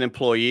government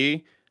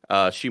employee.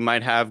 She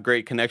might have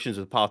great connections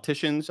with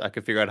politicians. I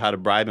could figure out how to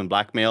bribe and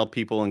blackmail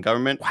people in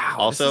government. Wow,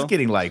 also, this is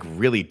getting like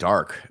really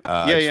dark.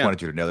 I just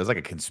wanted you to know there's like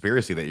a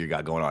conspiracy that you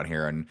got going on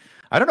here, and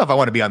I don't know if I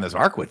want to be on this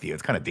Ark with you.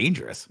 It's kind of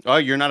dangerous. Oh,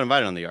 you're not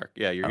invited on the Ark.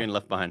 Yeah, you're getting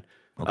left behind.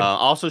 Okay.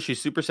 Also,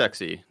 she's super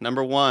sexy.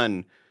 Number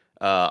 1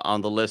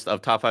 on the list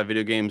of top 5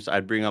 video games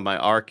I'd bring on my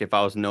Ark if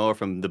I was Noah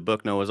from the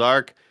book Noah's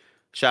Ark.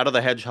 Shadow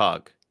the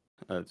Hedgehog.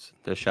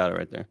 There's Shadow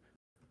right there.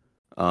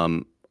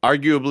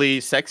 Arguably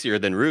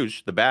sexier than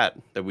Rouge, the bat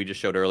that we just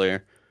showed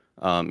earlier.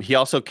 He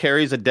also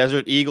carries a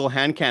Desert Eagle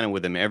hand cannon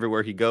with him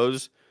everywhere he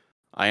goes.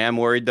 I am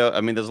worried, though.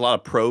 I mean, there's a lot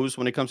of pros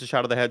when it comes to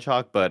Shadow the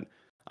Hedgehog, but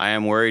I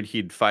am worried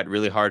he'd fight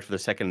really hard for the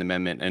Second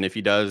Amendment. And if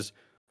he does,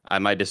 I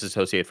might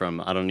disassociate from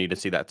him. I don't need to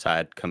see that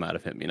side come out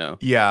of him,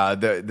 Yeah,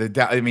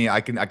 I mean,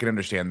 I can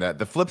understand that.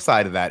 The flip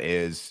side of that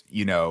is,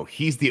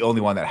 he's the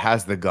only one that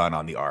has the gun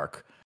on the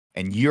Ark,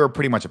 and you're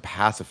pretty much a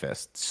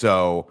pacifist.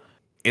 So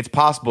it's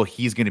possible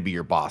he's going to be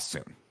your boss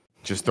soon.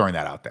 Just throwing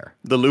that out there.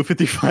 The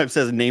Lou55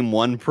 says, name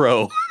one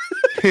pro.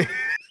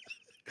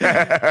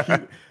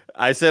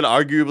 I said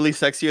arguably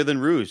sexier than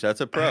Rouge.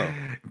 That's a pro.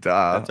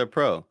 Duh. That's a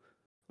pro.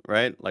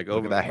 Right? Like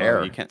Look at that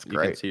hair. You can't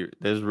see.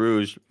 There's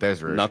Rouge.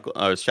 There's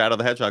Rouge. Shadow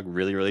the Hedgehog,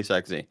 really, really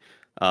sexy.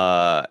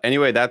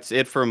 Anyway, that's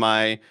it for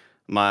my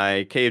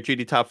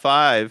KFGD top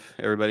 5,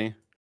 everybody.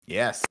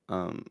 Yes.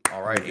 All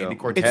right, Andy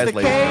Cortez. It's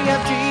the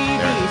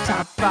KFGD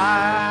top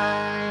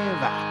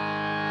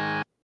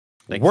 5.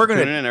 Thanks for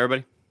tuning in,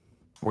 everybody.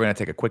 We're going to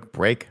take a quick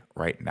break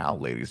right now,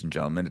 ladies and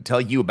gentlemen, to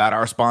tell you about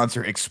our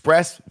sponsor,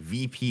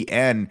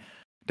 ExpressVPN.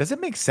 Does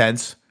it make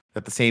sense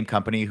that the same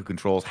company who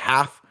controls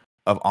half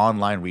of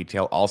online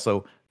retail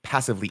also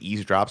passively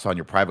eavesdrops on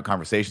your private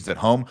conversations at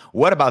home?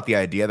 What about the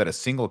idea that a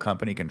single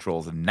company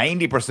controls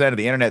 90% of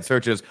the internet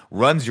searches,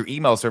 runs your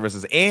email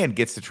services, and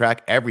gets to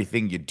track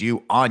everything you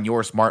do on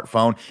your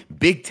smartphone?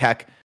 Big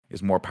tech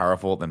is more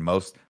powerful than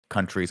most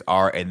countries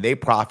are, and they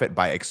profit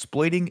by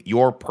exploiting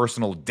your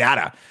personal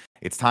data.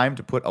 It's time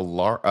to put a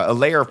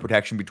layer of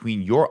protection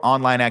between your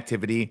online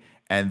activity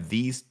and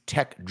these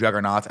tech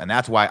juggernauts, and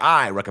that's why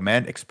I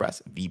recommend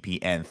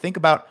ExpressVPN. Think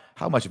about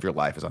how much of your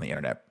life is on the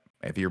internet.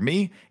 If you're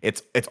me,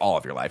 it's all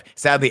of your life.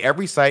 Sadly,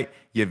 every site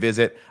you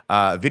visit,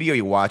 video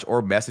you watch,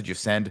 or message you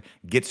send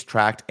gets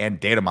tracked and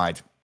data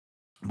mined.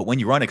 But when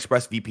you run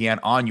ExpressVPN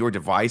on your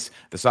device,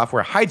 the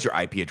software hides your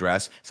IP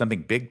address,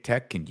 something big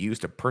tech can use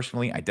to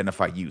personally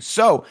identify you.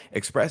 So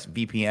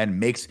ExpressVPN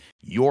makes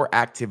your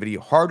activity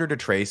harder to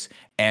trace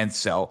and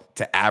sell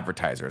to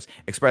advertisers.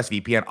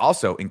 ExpressVPN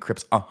also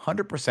encrypts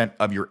 100%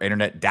 of your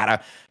internet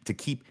data to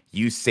keep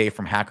you safe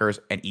from hackers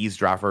and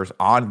eavesdroppers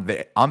on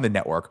the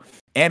network.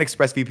 And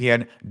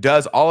ExpressVPN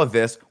does all of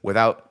this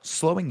without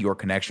slowing your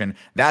connection.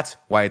 That's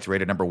why it's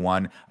rated number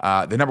one,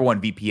 the number one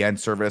VPN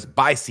service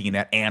by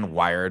CNET and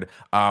Wired.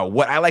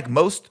 What I like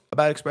most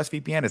about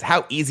ExpressVPN is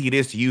how easy it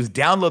is to use.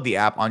 Download the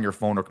app on your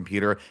phone or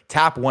computer,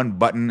 tap one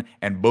button,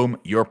 and boom,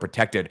 you're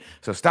protected.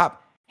 So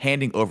stop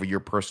handing over your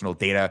personal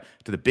data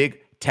to the big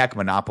tech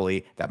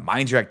monopoly that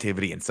minds your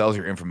activity and sells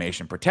your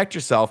information. Protect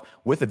yourself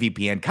with a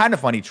VPN Kinda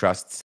Funny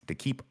trusts to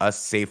keep us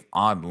safe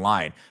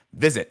online.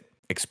 Visit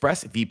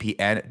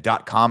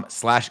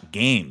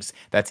expressvpn.com/games.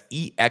 That's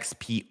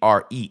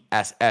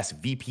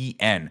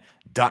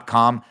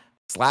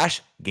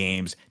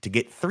expressvpn.com/games to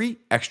get 3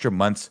 extra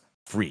months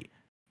free.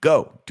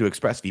 Go to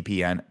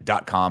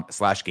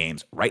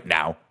expressvpn.com/games right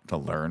now to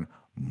learn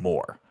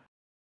more.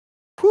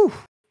 Whew.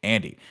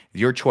 Andy,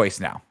 your choice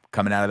now,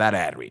 coming out of that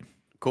ad read.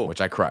 Cool.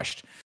 Which I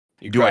crushed.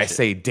 Do I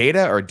say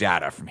data or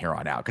data from here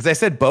on out? Because I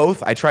said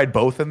both. I tried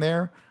both in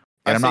there.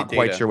 And I'm not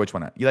quite sure which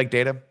one. You like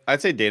data?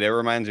 I'd say data. It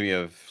reminds me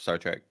of Star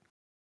Trek.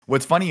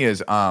 What's funny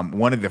is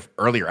one of the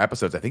earlier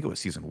episodes, I think it was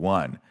season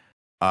 1,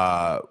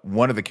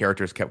 one of the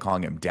characters kept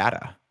calling him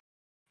Data.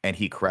 And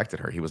he corrected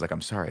her. He was like,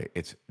 I'm sorry,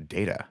 it's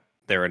Data.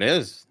 There it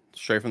is.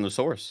 Straight from the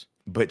source.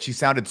 But she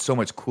sounded so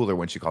much cooler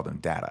when she called him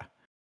Data.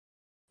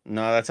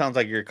 No, that sounds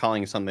like you're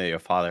calling somebody your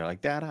father.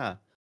 Like, Data.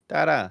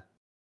 Data.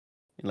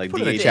 Like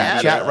put in the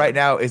chat right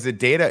now. Is it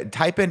data?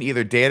 Type in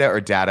either data or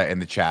data in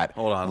the chat.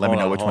 Hold on. Let me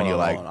know which one you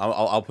like.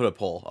 I'll put a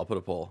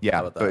poll.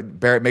 Yeah, but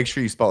Barrett, make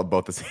sure you spell it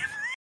both the same.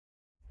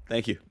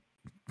 Thank you.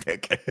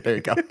 Okay, there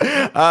you go.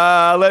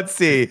 Let's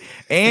see.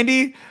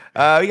 Andy, we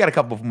got a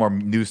couple more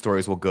news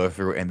stories we'll go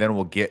through, and then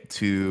we'll get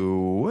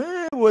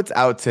to what's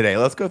out today.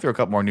 Let's go through a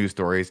couple more news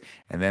stories,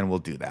 and then we'll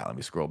do that. Let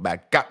me scroll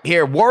back up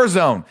here.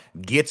 Warzone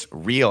gets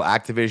real.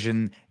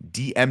 Activision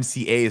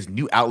DMCA's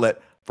new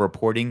outlet for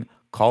reporting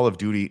Call of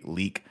Duty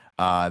leak.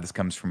 This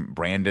comes from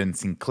Brandon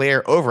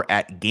Sinclair over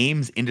at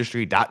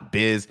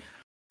gamesindustry.biz.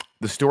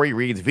 The story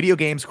reads, Video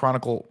Games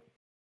Chronicle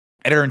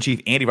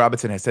editor-in-chief Andy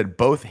Robinson has said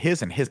both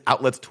his and his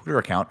outlet's Twitter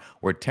account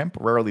were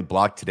temporarily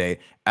blocked today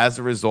as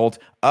a result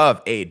of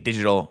a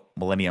Digital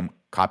Millennium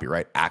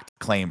Copyright Act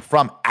claim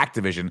from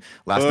Activision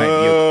last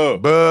night.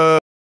 Boo!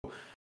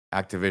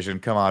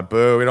 Activision, come on,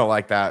 boo! We don't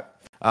like that.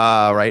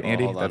 Right,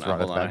 Andy? That's wrong.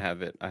 Hold on. I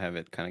have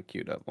it kind of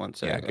queued up. One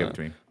second. Yeah, give it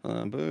to me.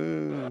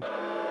 Boo!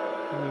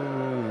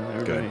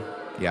 Good.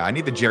 Yeah, I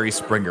need the Jerry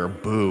Springer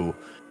boo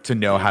to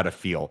know how to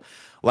feel.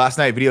 Last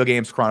night, Video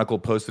Games Chronicle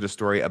posted a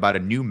story about a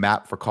new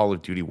map for Call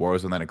of Duty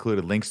Warzone that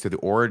included links to the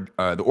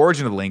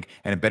origin of the link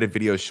and embedded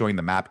videos showing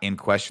the map in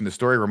question. The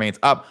story remains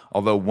up,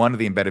 although one of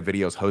the embedded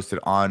videos hosted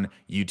on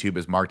YouTube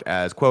is marked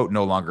as, quote,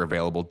 no longer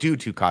available due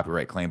to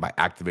copyright claim by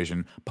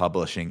Activision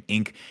Publishing,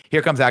 Inc.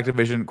 Here comes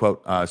Activision,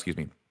 quote,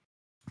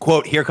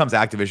 Quote, here comes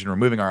Activision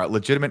removing our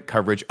legitimate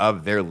coverage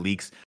of their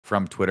leaks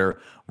from Twitter,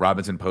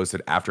 Robinson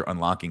posted after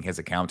unlocking his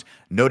account,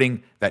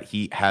 noting that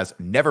he has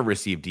never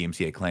received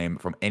DMCA claim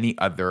from any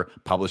other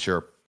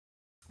publisher.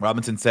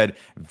 Robinson said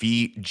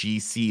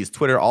VGC's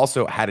Twitter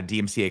also had a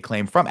DMCA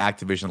claim from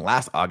Activision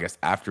last August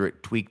after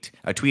it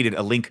tweeted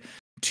a link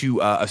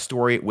to a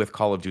story with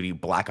Call of Duty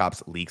Black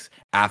Ops leaks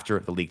after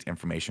the leaked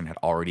information had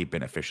already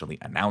been officially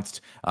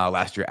announced.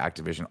 Last year,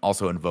 Activision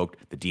also invoked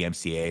the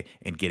DMCA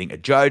in getting a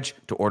judge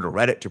to order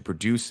Reddit to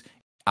produce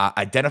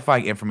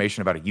identifying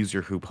information about a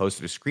user who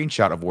posted a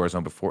screenshot of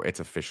Warzone before its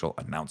official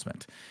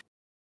announcement.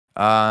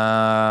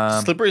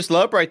 Slippery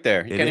slope right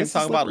there. You it can't even is a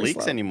talk about slippery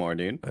leaks slope. anymore,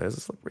 dude. It is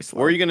a slippery slope.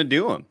 Where are you going to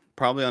do them?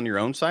 Probably on your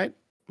own site?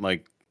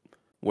 Like,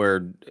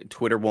 where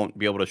Twitter won't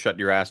be able to shut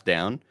your ass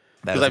down?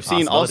 That Because is a I've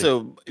seen possibility.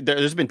 also,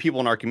 there's been people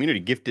in our community,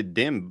 Gifted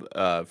Dim,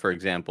 for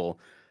example,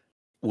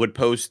 would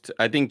post,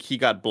 I think he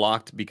got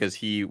blocked because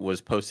he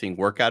was posting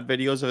workout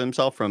videos of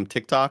himself from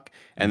TikTok,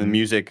 and the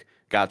music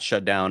got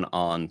shut down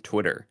on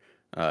Twitter.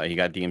 He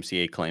got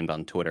DMCA claimed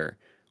on Twitter,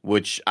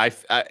 which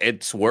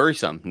it's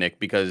worrisome, Nick,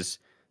 because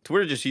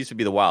Twitter just used to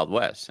be the Wild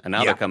West, and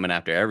now they're coming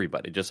after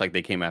everybody, just like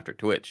they came after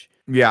Twitch.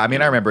 Yeah, I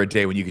mean, I remember a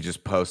day when you could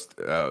just post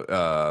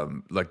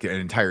like an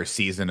entire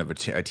season of a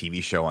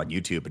TV show on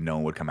YouTube and no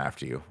one would come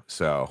after you.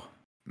 So,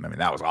 I mean,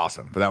 that was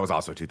awesome. But that was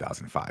also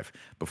 2005,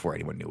 before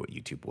anyone knew what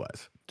YouTube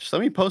was. Just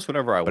let me post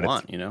whatever I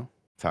want, you know?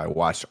 That's how I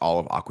watched all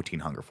of Aqua Teen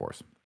Hunger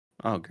Force.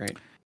 Oh, great.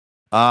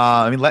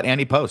 I mean, let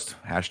Andy post.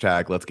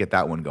 Hashtag, let's get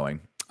that one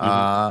going.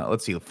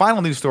 Let's see. The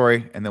final news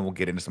story, and then we'll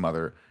get into some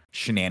other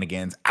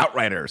shenanigans.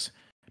 Outriders.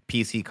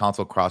 PC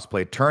console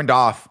crossplay turned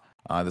off.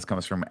 This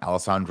comes from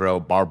Alessandro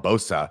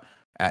Barbosa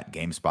at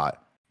GameSpot.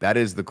 That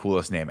is the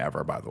coolest name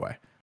ever, by the way.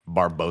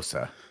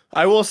 Barbosa.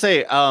 I will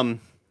say,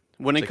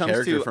 when it comes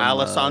character to from,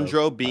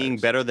 Alessandro being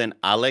Outriders. better than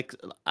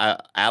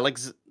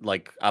Alex,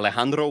 like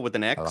Alejandro with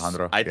an X,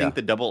 Alejandro, I think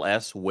the double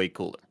S way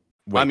cooler.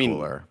 Way I mean,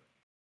 cooler.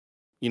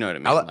 you know what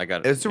I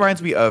mean? It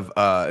reminds me of,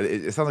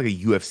 it sounds like a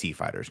UFC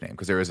fighter's name,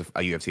 because there is a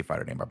UFC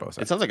fighter named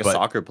Barbosa. It sounds like a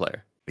soccer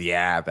player.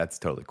 Yeah, that's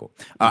totally cool.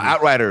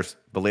 Outriders,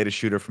 the latest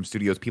shooter from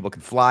studios People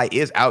Can Fly,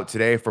 is out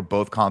today for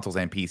both consoles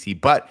and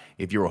PC. But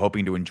if you were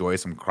hoping to enjoy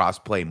some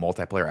cross-play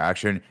multiplayer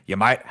action, you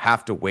might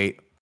have to wait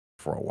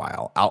for a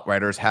while.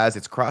 Outriders has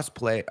its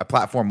cross-play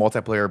platform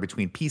multiplayer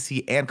between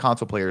PC and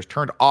console players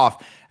turned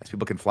off as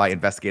People Can Fly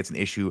investigates an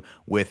issue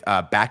with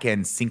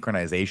back-end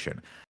synchronization.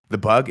 The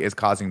bug is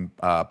causing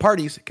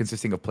parties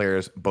consisting of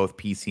players, both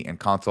PC and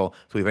console,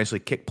 to eventually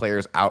kick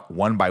players out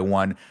one by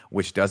one,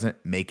 which doesn't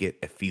make it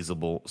a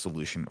feasible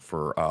solution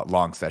for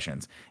long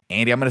sessions.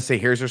 Andy, I'm going to say,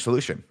 here's your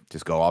solution.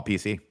 Just go all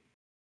PC.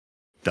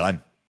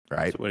 Done.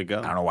 Right? That's the way to go.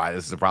 I don't know why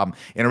this is a problem.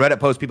 In a Reddit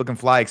post, People Can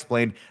Fly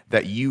explained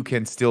that you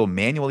can still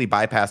manually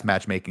bypass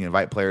matchmaking and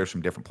invite players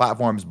from different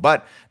platforms,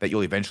 but that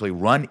you'll eventually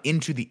run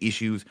into the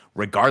issues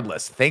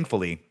regardless.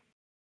 Thankfully,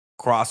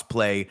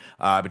 crossplay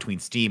between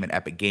Steam and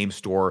Epic Games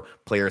Store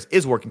players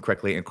is working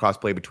correctly, and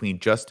crossplay between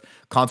just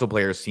console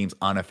players seems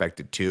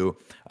unaffected too.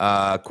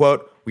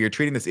 Quote, we are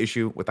treating this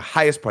issue with the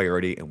highest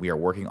priority, and we are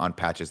working on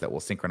patches that will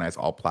synchronize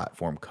all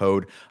platform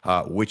code,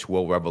 which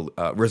will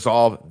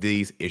resolve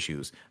these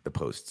issues, the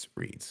post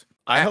reads.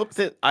 I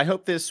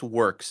hope this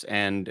works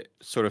and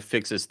sort of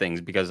fixes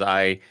things, because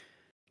I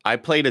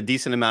played a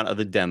decent amount of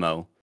the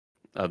demo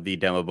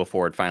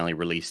before it finally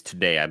released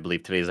today. I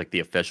believe today is like the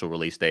official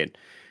release date.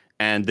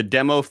 And the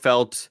demo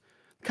felt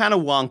kind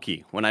of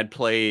wonky when I'd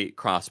play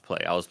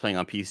crossplay. I was playing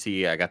on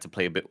PC. I got to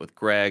play a bit with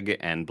Greg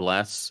and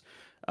Bless,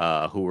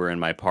 who were in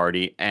my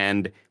party.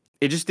 And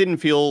it just didn't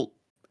feel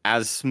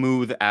as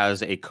smooth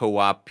as a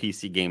co-op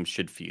PC game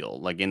should feel.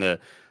 Like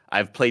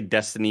I've played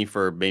Destiny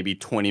for maybe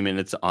 20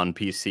 minutes on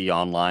PC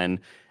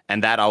online,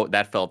 and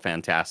that felt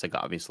fantastic,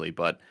 obviously.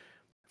 But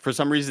for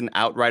some reason,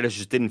 Outriders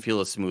just didn't feel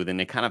as smooth, and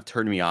it kind of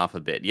turned me off a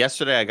bit.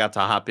 Yesterday, I got to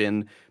hop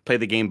in, play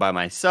the game by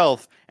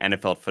myself, and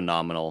it felt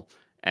phenomenal.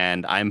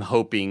 And I'm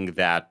hoping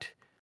that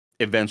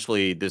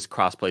eventually this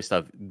crossplay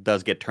stuff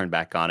does get turned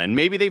back on. And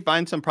maybe they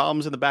find some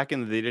problems in the back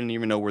end that they didn't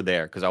even know were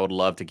there, because I would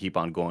love to keep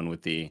on going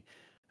with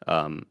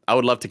I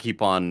would love to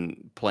keep on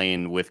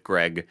playing with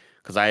Greg,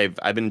 because I've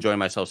been enjoying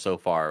myself so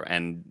far,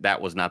 and that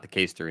was not the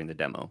case during the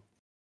demo.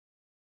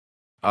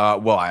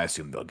 Well, I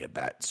assume they'll get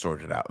that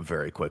sorted out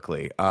very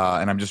quickly.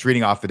 And I'm just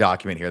reading off the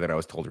document here that I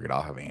was told to read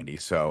off of Andy.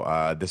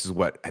 So this is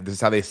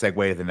how they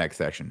segue to the next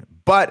section.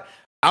 But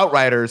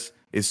Outriders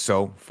is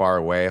so far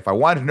away. If I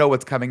wanted to know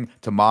what's coming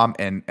to mom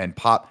and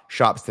pop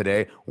shops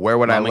today, where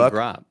would I look?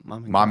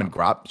 Mom and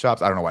grop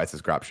shops. I don't know why it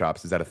says grop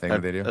shops. Is that a thing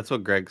that they do? That's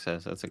what Greg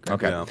says. That's a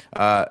Greg. Okay.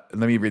 Yeah.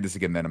 Let me read this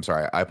again then. I'm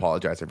sorry. I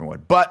apologize,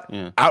 everyone. But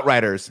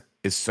Outriders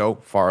is so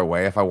far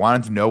away. If I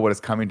wanted to know what is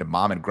coming to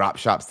mom and grop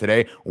shops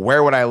today,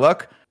 where would I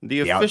look?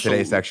 The Out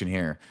Today section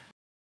here.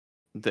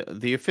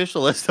 The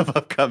official list of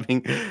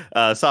upcoming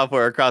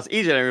software across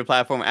each and every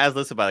platform, as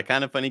listed by the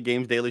Kind of Funny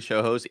Games Daily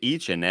Show host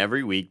each and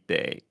every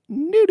weekday.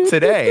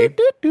 Today,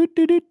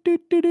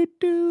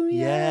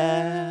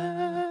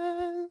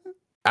 yeah.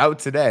 Out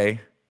today,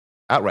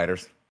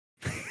 Outriders.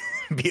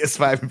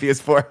 PS5 and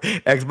PS4,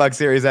 Xbox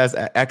Series S,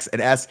 X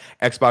and S,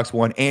 Xbox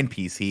One and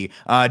PC.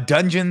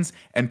 Dungeons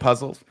and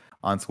Puzzles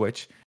on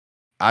Switch.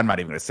 I'm not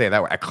even going to say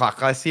that word.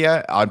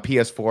 Akalasia on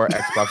PS4,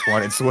 Xbox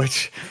One, and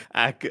Switch.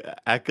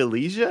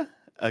 Akalesia?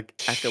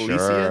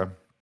 Sure.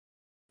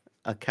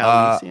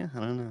 Akalesia? I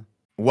don't know.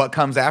 What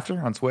comes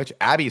after on Switch?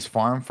 Abby's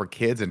Farm for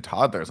kids and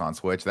toddlers on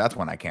Switch. That's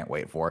one I can't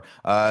wait for.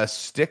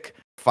 Stick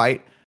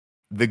Fight,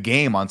 the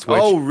game on Switch.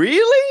 Oh,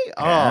 really?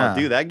 Yeah. Oh,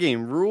 dude, that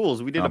game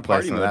rules. We did a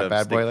party mode that of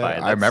bad Stick boy Fight.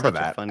 later. I remember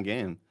That's such that. a fun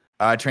game.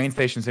 Train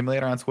Station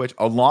Simulator on Switch.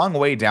 A Long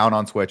Way Down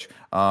on Switch.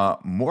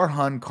 More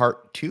Hun Kart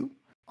 2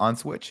 on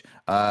Switch.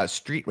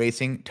 Street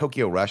Racing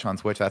Tokyo Rush on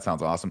Switch. That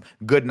sounds awesome.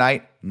 Good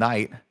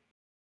Night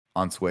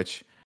on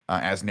Switch,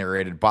 as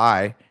narrated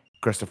by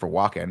Christopher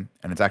Walken,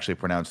 and it's actually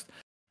pronounced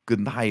Good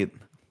Night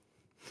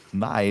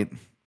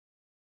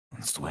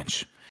on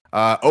Switch.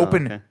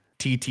 Open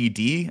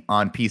TTD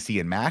on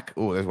PC and Mac.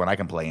 Oh, there's one I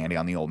can play, Andy,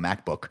 on the old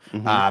MacBook.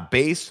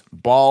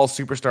 Baseball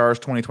Superstars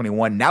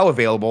 2021, now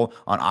available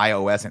on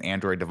iOS and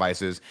Android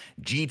devices.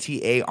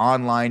 GTA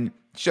Online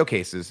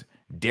showcases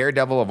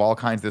Daredevil of all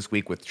kinds this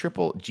week with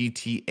triple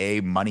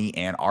GTA money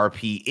and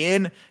RP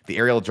in the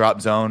aerial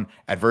drop zone,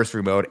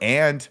 adversary mode,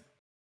 and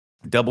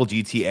double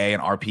GTA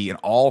and RP in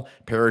all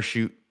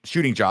parachute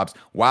shooting jobs,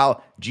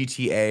 while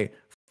GTA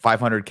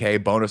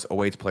 500K bonus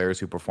awaits players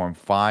who perform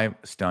 5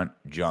 stunt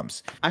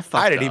jumps.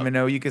 I didn't even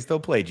know you could still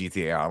play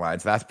GTA Online,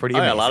 so that's pretty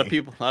amazing. Yeah, a lot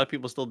of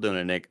people still doing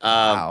it, Nick.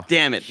 Wow.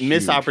 Damn it,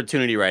 missed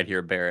opportunity right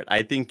here, Barrett.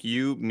 I think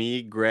you,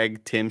 me,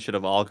 Greg, Tim should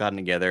have all gotten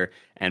together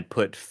and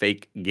put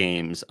fake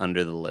games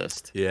under the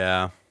list.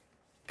 Yeah.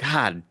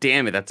 God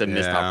damn it, that's a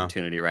missed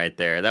opportunity right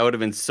there. That would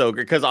have been so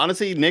good. Because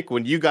honestly, Nick,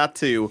 when you got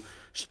to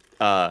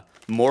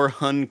More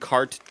Hun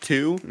Kart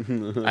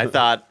 2, I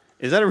thought,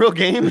 is that a real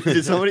game?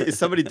 Is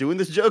somebody doing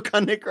this joke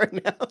on Nick right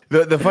now?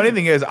 The funny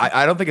thing is,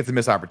 I don't think it's a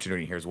missed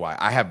opportunity. Here's why.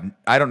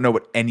 I don't know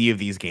what any of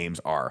these games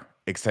are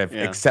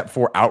except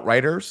for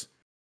Outriders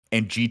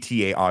and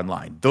GTA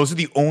Online. Those are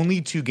the only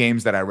 2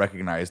 games that I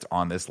recognized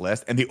on this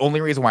list. And the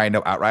only reason why I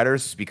know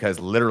Outriders is because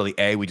literally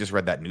A, we just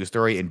read that news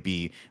story, and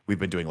B, we've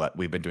been doing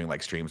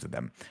like streams with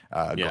them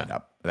going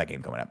up. That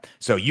game coming up.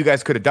 So you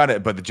guys could have done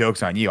it, but the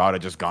joke's on you. I would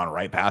have just gone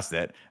right past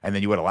it, and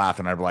then you would have laughed,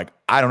 and I'd be like,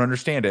 I don't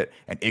understand it,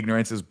 and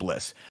ignorance is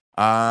bliss.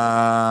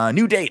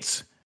 New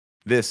dates.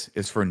 This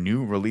is for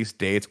new release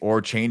dates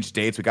or change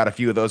dates. We got a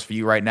few of those for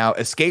you right now.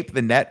 Escape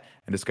the net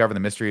and discover the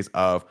mysteries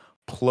of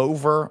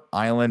Plover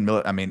Island.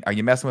 Are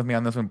you messing with me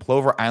on this one?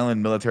 Plover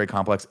Island Military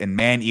Complex and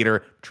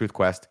Maneater Truth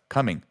Quest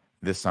coming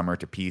this summer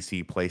to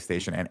PC,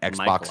 PlayStation, and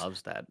Xbox. Mike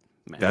loves that.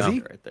 Does he?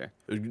 Right there.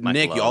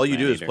 Nick, all you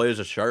do is play as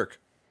a shark.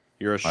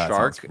 You're a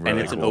shark, and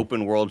it's an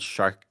open world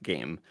shark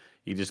game.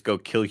 You just go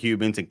kill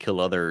humans and kill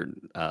other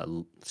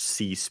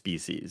sea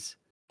species.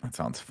 That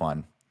sounds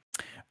fun.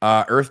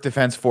 Earth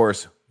Defense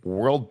Force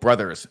World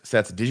Brothers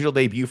sets digital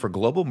debut for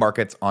global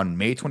markets on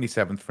May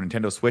 27th for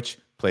Nintendo Switch,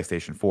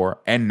 PlayStation 4,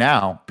 and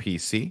now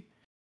PC.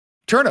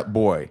 Turnip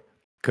Boy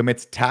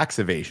commits tax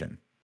evasion.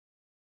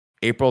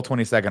 April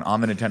 22nd on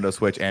the Nintendo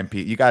Switch and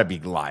PC. You got to be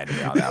lying to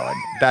me on that one.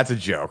 That's a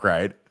joke,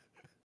 right?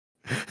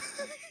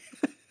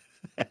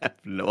 I have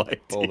no idea.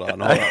 Hold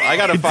on. I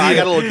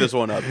gotta look this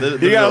one up.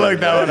 You gotta look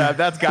that one up.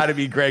 That's got to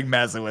be Greg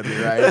messing with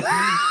you, right?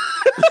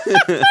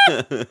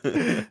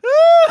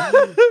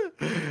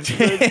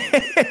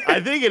 I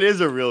think it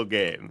is a real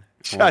game.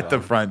 Shut the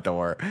front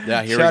door.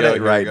 Yeah, here Shut we go.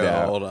 It right go.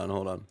 now. Hold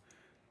on.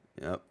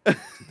 Yep.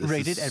 This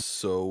Rated is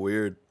so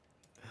weird.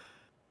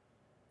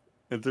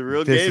 It's a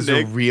real This game, is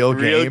Nick. a real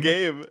game?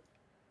 game.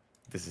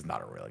 This is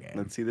not a real game.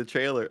 Let's see the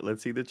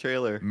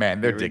trailer. Man,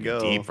 they're Here we digging go.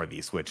 deep for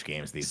these Switch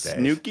games these days.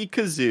 Snooky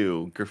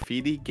Kazoo,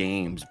 Graffiti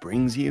Games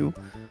brings you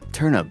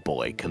Turnip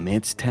Boy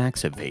commits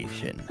tax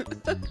evasion.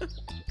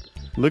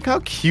 Look how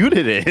cute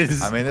it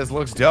is. I mean, this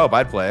looks dope.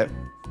 I'd play it.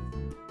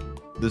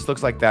 This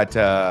looks like that.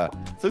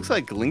 This looks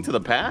like Link to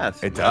the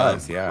Past. It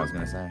does. Yeah, I was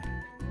gonna say.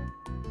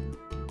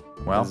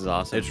 Well, This is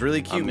awesome. It's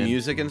really cute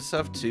music and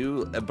stuff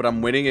too, but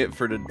I'm waiting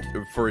for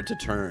it to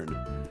turn.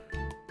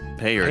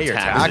 Pay your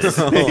taxes.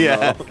 taxes.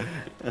 Yeah.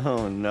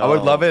 Oh no. I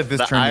would love it if this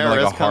The turned into like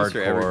a IRS comes for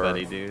hardcore.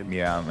 everybody, dude.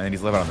 Yeah, and then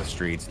he's living on the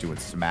streets doing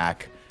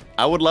smack.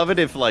 I would love it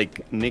if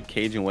like Nick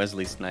Cage and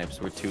Wesley Snipes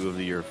were 2 of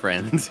your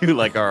friends who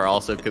like are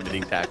also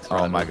committing tax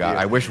fraud. Oh my with god! you.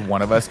 I wish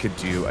one of us could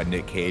do a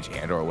Nick Cage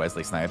and/or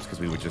Wesley Snipes because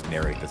we would just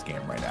narrate this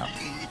game right now.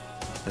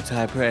 That's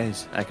high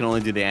praise. I can only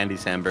do the Andy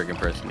Samberg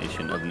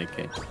impersonation of Nick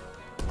Cage.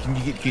 Can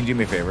you do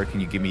me a favor? Can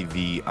you give me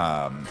the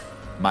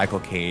Michael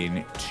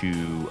Caine to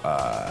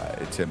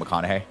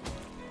McConaughey?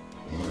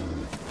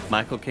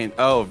 Michael Caine.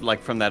 Oh,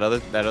 like from that other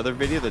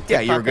video. The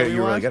Yeah, you were TikTok that good. we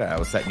You were really watched? good at it. I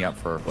was setting you up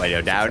for. Well,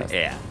 yo, down. success.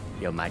 Yeah.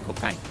 Yo, Michael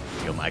Caine.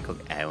 Yo, Michael.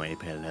 I want you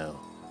to put a little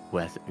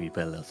West. We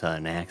put a little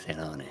Southern accent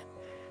on it.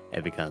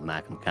 It becomes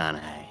Michael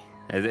McConaughey.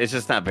 It's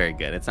just not very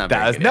good. It's not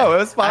very good. No, it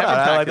was fun. I haven't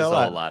I like that practiced a a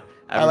lot. whole lot.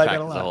 I I haven't like that a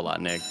practiced a lot. whole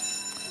lot, Nick.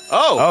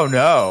 Oh. Oh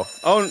no!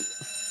 Oh.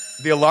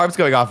 The alarm's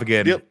going off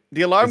again.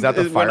 The alarm Is that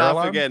the went fire off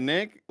alarm? again,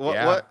 Nick.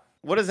 Yeah.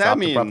 What does that Stopped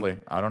mean? abruptly.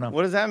 I don't know.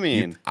 What does that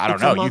mean? I don't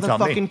know. You tell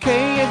me. Motherfucking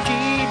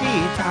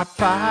KFGD top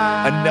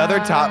 5. Another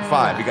top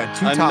 5. We got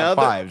 2 top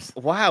 5s.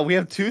 Wow, we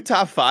have 2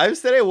 top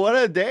 5s today. What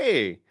a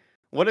day!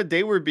 What a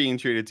day we're being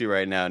treated to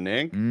right now,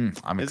 Nick. I'm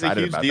It's excited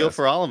a huge about deal this.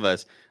 for all of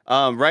us.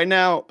 Right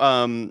now,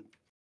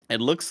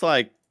 it looks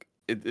like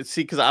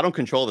see, because I don't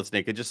control this,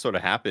 Nick. It just sort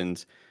of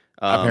happens.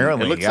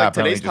 Apparently, it looks yeah, like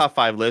today's apparently top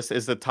 5 list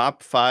is the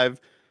top 5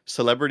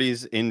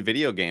 celebrities in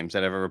video games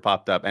that have ever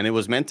popped up, and it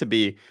was meant to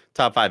be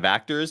top 5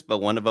 actors, but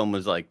one of them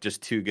was like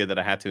just too good that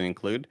I had to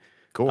include.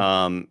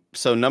 Cool.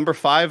 So number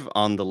 5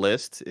 on the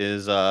list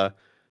is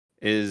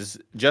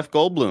Jeff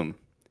Goldblum.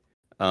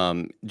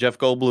 Jeff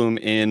Goldblum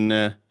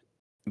in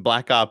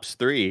Black Ops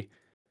 3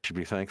 should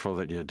be thankful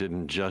that you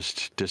didn't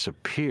just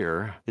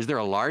disappear. Is there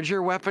a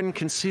larger weapon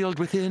concealed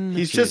within?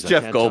 He's just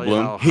Jeff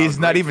Goldblum. He's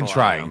not even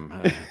trying.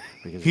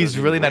 He's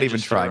really not even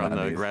trying on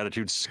the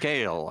gratitude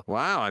scale.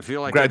 Wow, I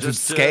feel like gratitude I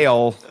just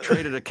scale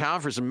traded a cow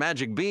for some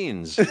magic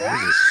beans.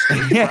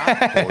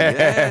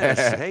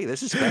 Yes. Hey,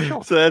 this is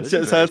special. So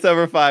that's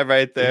number 5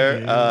 right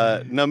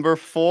there. Number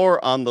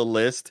 4 on the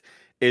list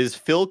is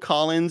Phil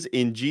Collins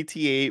in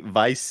GTA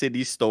Vice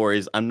City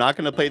Stories. I'm not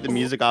going to play the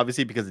music,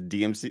 obviously, because of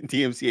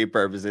DMCA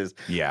purposes.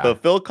 Yeah.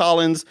 But Phil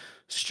Collins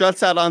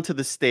struts out onto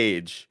the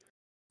stage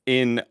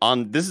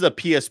this is a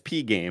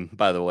PSP game,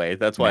 by the way.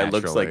 That's why it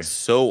looks like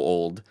so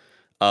old.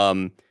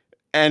 And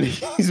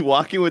he's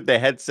walking with the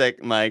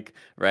headset mic,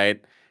 right?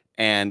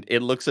 And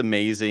it looks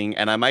amazing.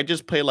 And I might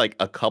just play like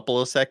a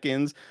couple of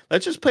seconds.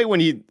 Let's just play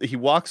when he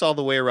walks all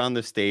the way around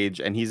the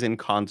stage and he's in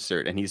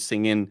concert and he's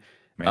singing.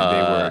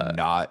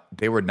 Man,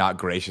 they were not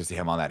gracious to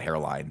him on that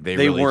hairline. They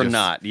really were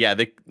not. Yeah,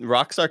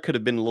 Rockstar could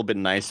have been a little bit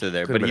nicer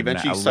there, but he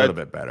eventually started a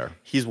little bit better.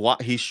 He's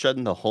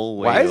shutting the whole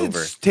way over. Why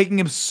is it taking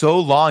him so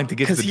long to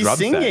get to the drum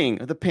set? Because he's singing.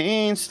 The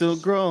pain still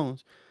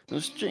grows.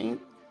 The string.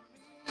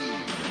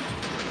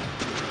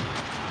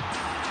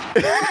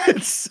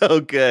 It's so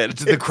good.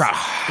 The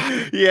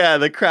crowd. Yeah,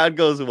 the crowd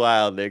goes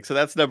wild, Nick. So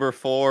that's number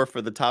 4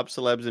 for the top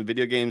celebs in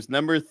video games.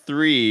 Number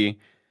 3,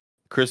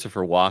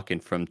 Christopher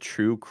Walken from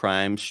True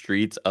Crime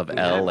Streets of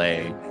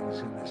L.A. In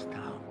this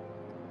town.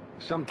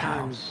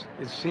 Sometimes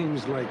it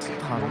seems like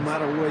no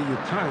matter where you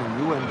turn,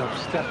 you end up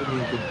stepping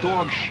into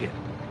dog shit.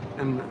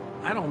 And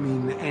I don't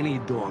mean any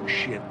dog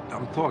shit.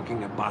 I'm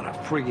talking about a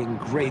friggin'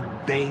 Great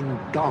Dane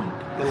dump,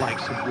 the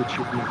likes of which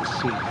you've never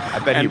seen. I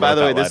bet. And by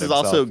the way, this is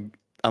also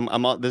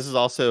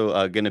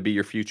going to be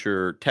your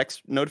future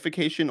text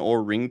notification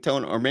or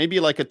ringtone, or maybe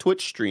like a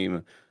Twitch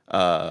stream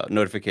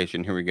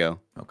notification. Here we go.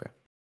 Okay.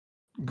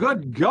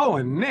 Good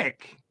going,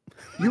 Nick.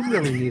 You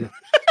really need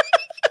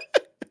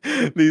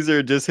it. These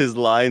are just his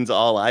lines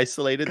all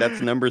isolated.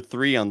 That's number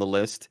 3 on the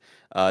list.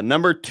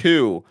 Number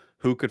 2,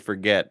 who could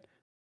forget,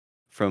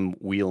 from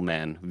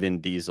Wheelman, Vin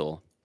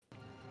Diesel.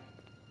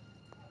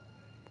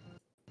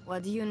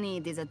 What you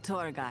need is a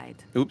tour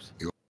guide. Oops.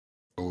 You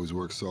always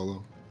work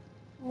solo?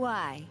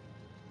 Why?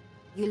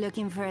 You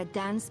looking for a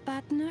dance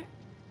partner?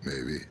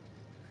 Maybe.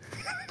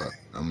 But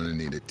I'm gonna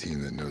need a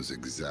team that knows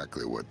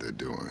exactly what they're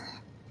doing.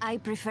 I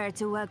prefer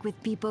to work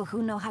with people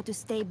who know how to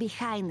stay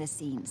behind the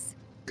scenes.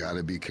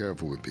 Gotta be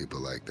careful with people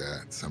like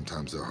that.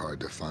 Sometimes they're hard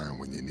to find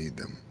when you need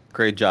them.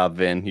 Great job,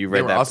 Vin. You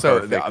read that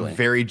also perfectly.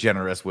 Very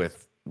generous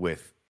with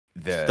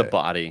the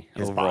body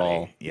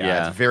overall. Body.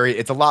 Yeah.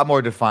 It's a lot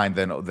more defined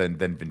than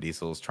Vin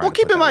Diesel's trying. Well,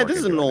 keep in mind this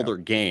is an older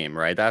game,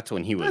 right? That's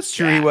when he was. That's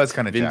true. He was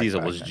kind of. Vin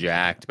Diesel was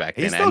jacked back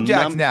then. He's still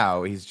jacked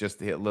now. He's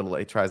just a little.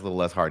 He tries a little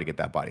less hard to get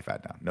that body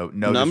fat down.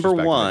 No. Number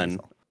 1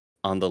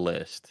 on the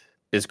list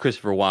is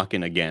Christopher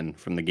Walken again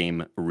from the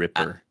game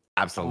Ripper.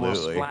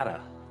 Absolutely.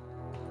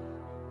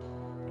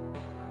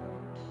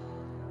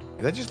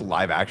 Is that just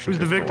live action? Who's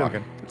the victim?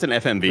 Walken? It's an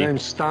FMV.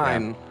 Name's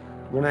Stein.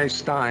 Renee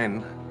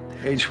Stein,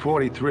 age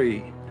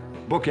 43.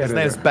 Book His editor.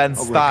 name's Ben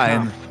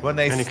Stein.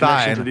 Renee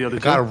Stein.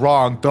 Got it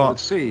wrong. Don't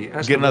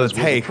get another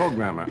take.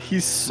 Programmer.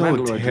 He's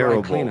so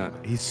terrible.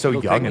 He's so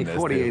It'll young take in me this.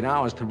 48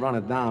 hours to run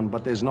it down,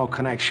 but there's no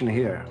connection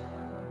here.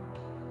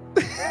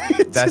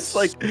 That's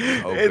like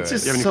it's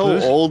just so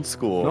old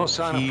school. No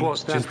sign of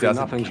forced entry.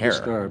 Nothing's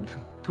disturbed.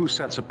 2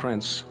 sets of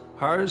prints.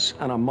 Hers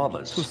and her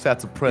mother's. 2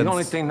 sets of prints. The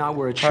only thing not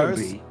where it should Hers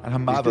be and her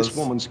is mother's. this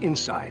woman's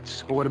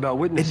insides. But what about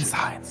witnesses?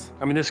 Insides.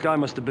 I mean, this guy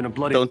must have been a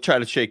bloody... Don't try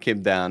to shake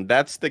him down.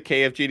 That's the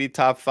KFGD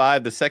top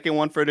 5. The second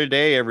one for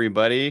today,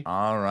 everybody.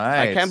 All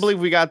right. I can't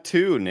believe we got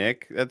 2,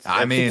 Nick. That's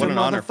what an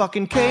honor.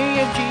 Motherfucking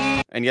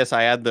KFGD. And yes,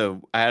 I added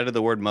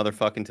the word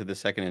motherfucking to the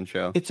second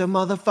intro. It's a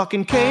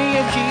motherfucking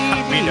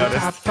KFGD. We noticed.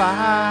 Top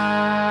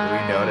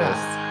 5. We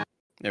noticed.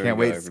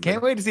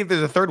 Can't wait to see if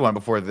there's a third one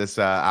before this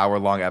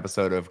hour-long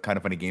episode of Kind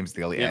of Funny Games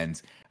Daily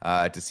ends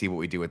to see what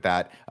we do with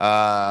that.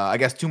 I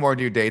guess 2 more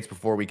due dates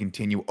before we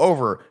continue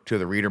over to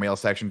the reader mail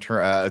section.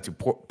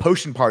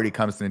 Potion Party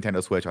comes to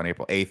Nintendo Switch on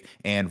April 8th,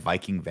 and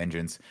Viking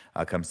Vengeance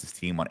comes to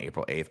Steam on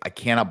April 8th. I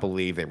cannot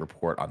believe they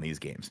report on these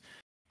games.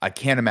 I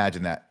can't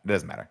imagine that. It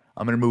doesn't matter.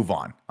 I'm going to move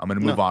on. I'm going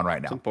to move on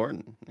right now. It's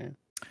important.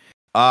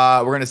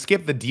 Yeah. We're going to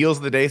skip the deals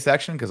of the day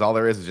section because all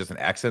there is just an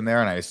X in there,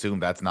 and I assume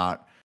that's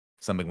not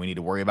something we need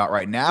to worry about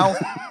right now.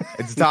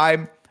 It's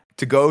time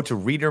to go to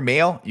reader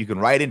mail. You can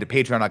write into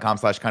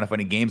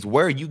patreon.com/kindoffunnygames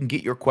where you can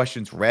get your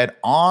questions read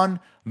on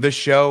the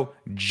show,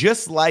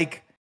 just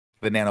like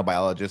the Nano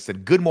Biologist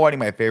said. Good morning,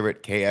 my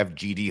favorite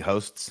KFGD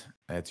hosts.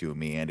 That's you and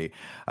me, Andy.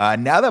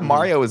 Now that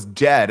Mario is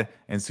dead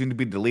and soon to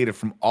be deleted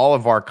from all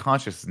of our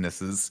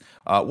consciousnesses,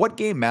 what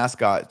game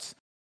mascots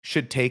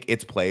should take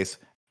its place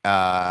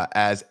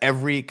as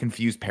every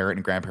confused parent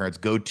and grandparents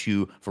go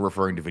to for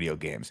referring to video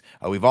games?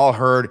 We've all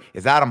heard,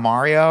 is that a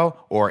Mario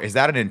or is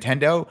that a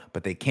Nintendo?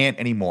 But they can't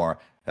anymore.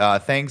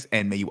 Thanks,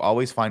 and may you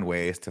always find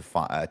ways to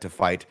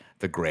fight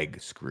the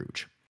Greg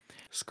Scrooge.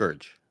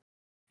 Scourge.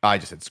 I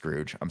just said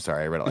Scrooge. I'm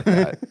sorry, I read it like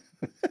that.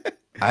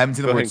 I haven't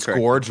seen the word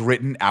Scourge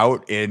written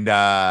out in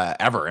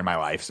ever in my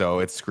life, so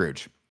it's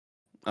Scrooge.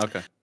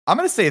 Okay. I'm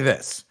going to say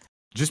this.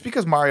 Just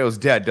because Mario's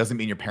dead doesn't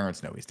mean your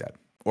parents know he's dead,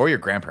 or your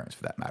grandparents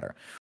for that matter.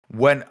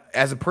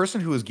 As a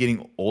person who is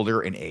getting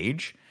older in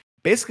age,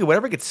 basically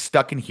whatever gets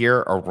stuck in here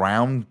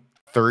around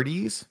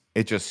 30s,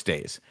 it just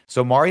stays.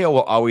 So Mario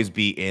will always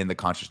be in the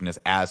consciousness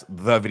as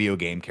the video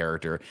game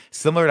character,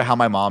 similar to how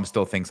my mom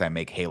still thinks I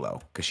make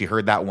Halo, because she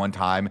heard that one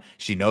time.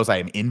 She knows I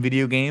am in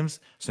video games,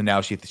 so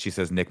now she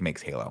says Nick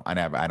makes Halo. I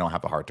don't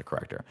have the heart to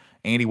correct her.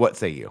 Andy, what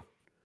say you?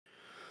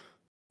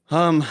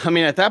 I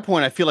mean, at that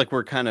point, I feel like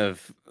we're kind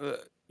of,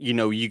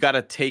 you got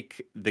to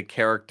take the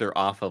character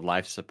off of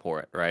life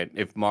support, right?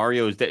 If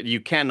Mario is dead,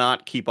 you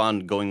cannot keep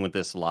on going with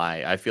this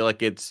lie. I feel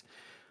like it's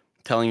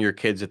telling your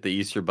kids that the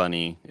Easter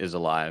Bunny is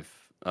alive,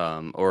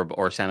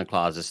 or Santa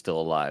Claus is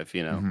still alive.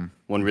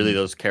 When really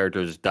those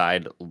characters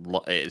died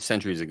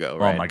centuries ago.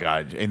 Right? Oh my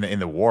God! In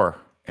the war,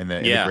 in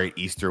the Great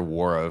Easter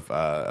War of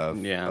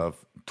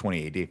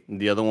 20 AD.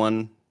 The other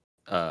one,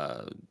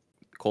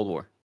 Cold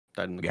War,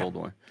 died in the Cold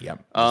War. Yeah.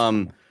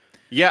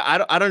 Yeah,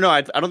 I don't know.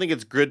 I don't think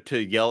it's good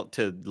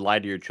to lie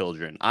to your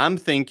children. I'm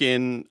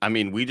thinking, I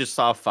mean, we just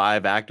saw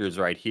 5 actors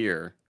right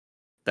here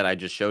that I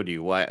just showed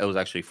you. It was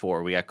actually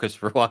 4. We got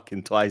Christopher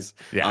Walken twice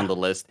on the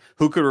list.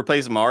 Who could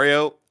replace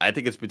Mario? I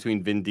think it's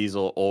between Vin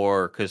Diesel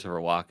or Christopher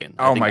Walken.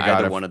 I think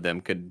either one of them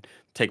could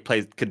take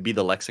place, could be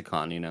the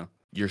lexicon,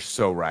 You're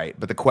so right.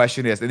 But the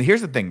question is, and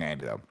here's the thing,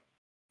 Andy, though.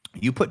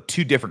 You put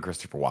 2 different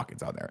Christopher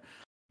Walkens on there.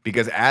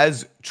 Because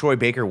as Troy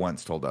Baker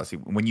once told us,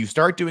 when you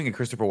start doing a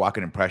Christopher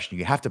Walken impression,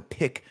 you have to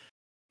pick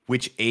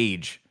which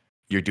age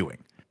you're doing.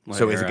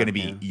 So is it going to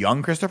be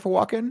young Christopher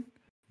Walken,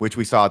 which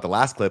we saw at the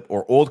last clip,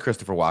 or old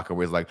Christopher Walken,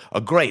 where he's like,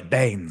 a Great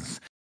Danes,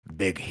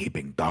 big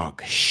heaping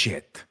dog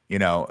shit. You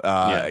got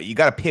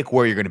to pick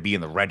where you're going to be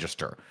in the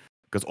register.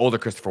 Because older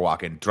Christopher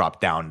Walken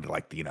dropped down to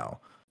the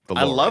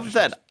I love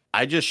registers. that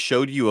I just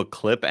showed you a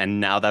clip,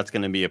 and now that's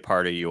going to be a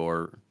part of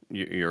your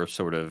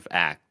sort of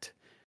act.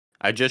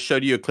 I just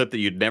showed you a clip that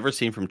you'd never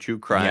seen from True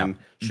Crime,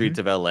 Streets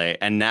of LA,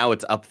 and now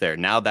it's up there.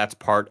 Now that's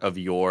part of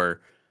your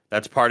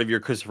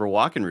Christopher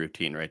Walken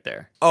routine right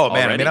there. Oh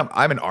man, already. I mean,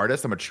 I'm an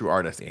artist. I'm a true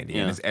artist, Andy.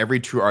 Yeah. And as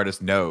every true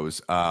artist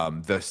knows,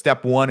 the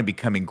step 1 in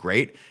becoming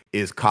great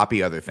is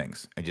copy other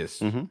things and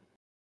just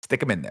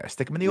stick them in there.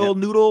 Stick them in the old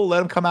noodle.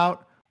 Let them come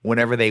out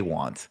whenever they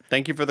want.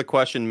 Thank you for the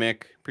question,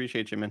 Mick.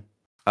 Appreciate you, man.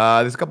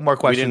 There's a couple more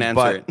questions. We didn't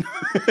answer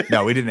it.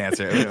 No, we didn't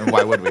answer it.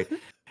 Why would we?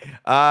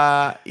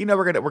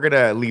 We're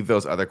gonna leave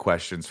those other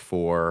questions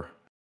for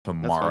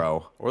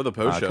tomorrow or the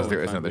post show because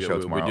there is another show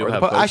tomorrow.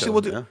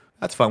 We'll do.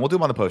 That's fun. We'll do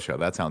them on the post show.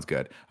 That sounds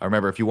good.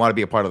 Remember, if you want to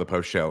be a part of the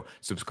post show,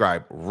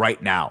 subscribe right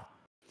now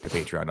to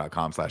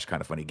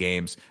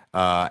patreon.com/kindoffunnygames,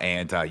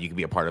 and you can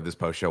be a part of this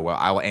post show. Well,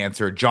 I will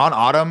answer John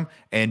Autumn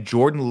and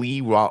Jordan Lee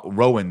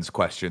Rowan's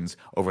questions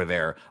over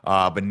there.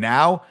 But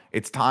now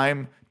it's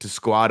time to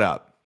squad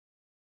up.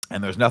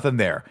 And there's nothing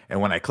there.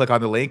 And when I click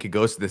on the link, it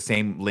goes to the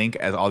same link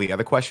as all the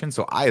other questions.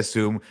 So I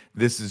assume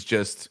this is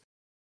just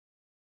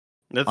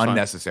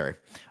unnecessary.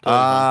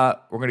 We're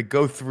going to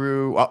go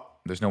through. Oh,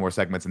 there's no more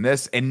segments in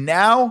this. And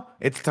now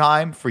it's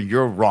time for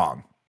You're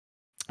Wrong.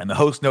 And the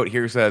host note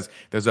here says,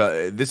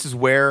 this is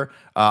where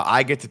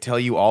I get to tell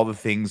you all the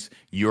things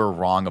you're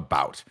wrong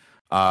about.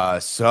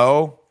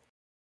 So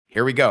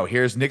here we go.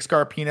 Here's Nick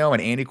Scarpino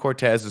and Andy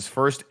Cortez's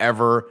first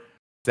ever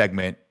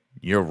segment,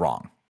 You're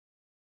Wrong.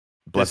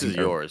 This is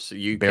yours.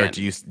 Barrett,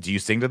 do you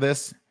sing to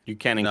this? You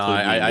can't include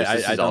me.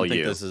 I don't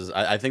think this is.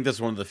 I think this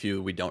is one of the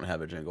few we don't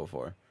have a jingle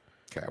for.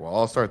 Okay, well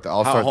I'll start the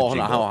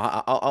jingle.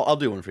 I'll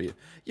do one for you.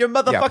 You're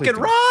motherfucking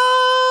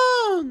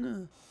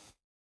wrong.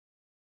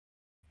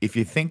 If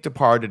you think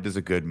Departed is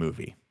a good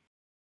movie,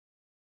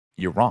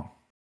 you're wrong.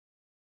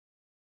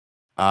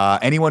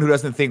 Anyone who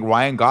doesn't think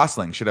Ryan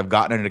Gosling should have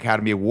gotten an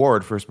Academy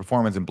Award for his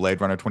performance in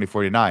Blade Runner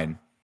 2049,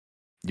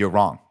 you're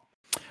wrong.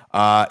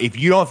 If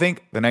you don't think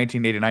the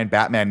 1989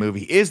 Batman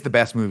movie is the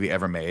best movie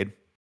ever made,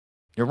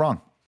 you're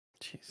wrong.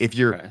 Jesus if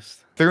you're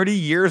Christ. 30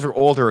 years or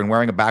older and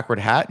wearing a backward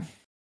hat,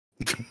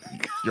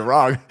 you're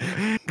wrong.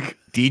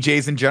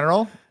 DJs in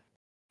general,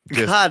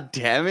 God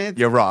damn it.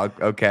 You're wrong.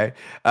 Okay.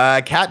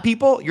 Cat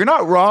people, you're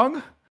not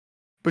wrong,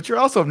 but you're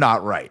also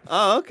not right.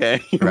 Oh,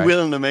 okay. You're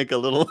willing to make a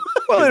little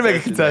willing to make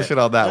a concession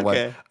on that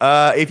one.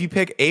 If you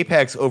pick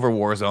Apex over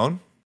Warzone,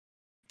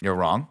 you're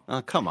wrong.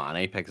 Oh, come on.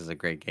 Apex is a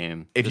great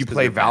game. If you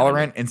play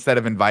Valorant instead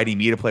of inviting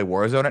me to play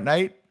Warzone at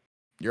night,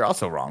 you're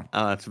also wrong.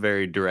 Oh, that's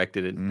very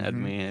directed at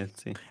me. I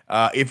see.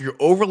 If you're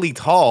overly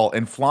tall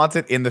and flaunt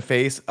it in the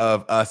face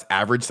of us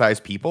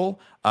average-sized people,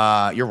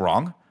 you're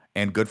wrong.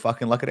 And good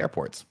fucking luck at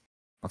airports.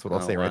 That's what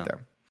I'll say right there.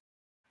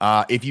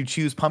 If you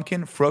choose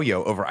pumpkin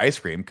froyo over ice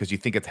cream because you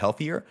think it's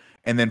healthier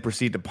and then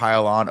proceed to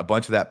pile on a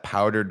bunch of that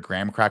powdered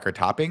graham cracker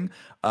topping,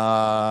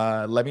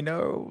 let me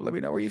know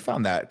where you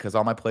found that because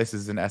all my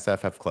places in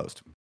SF have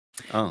closed.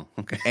 Oh,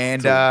 okay.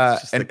 And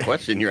just the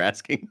question you're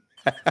asking.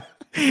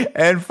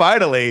 And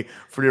finally,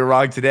 for You're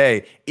Wrong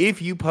today,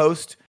 if you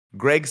post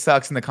Greg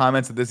sucks in the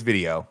comments of this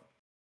video,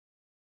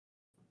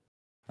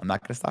 I'm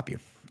not going to stop you.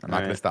 I'm not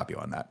going to stop you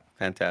on that.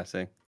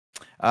 Fantastic.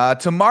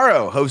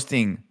 Tomorrow,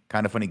 hosting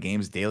Kind of Funny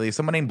Games Daily.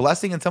 Someone named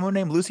Blessing and someone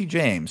named Lucy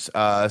James.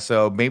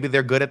 So maybe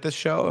they're good at this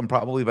show and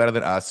probably better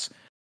than us,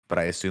 but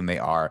I assume they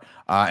are.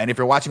 And if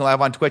you're watching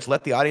live on Twitch,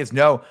 let the audience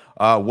know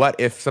what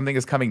if something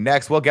is coming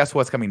next. Well, guess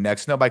what's coming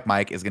next? Snowbike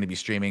Mike is going to be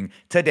streaming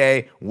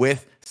today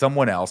with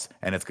someone else,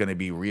 and it's going to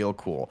be real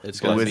cool. Who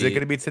is it going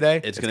to be today?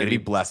 It's going to be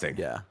Blessing.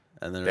 Yeah,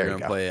 and then we're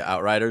going to play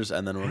Outriders,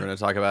 and then we're going to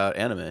talk about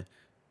anime.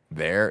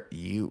 There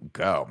you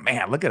go.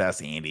 Man, look at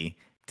us, Andy.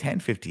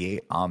 10:58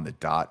 on the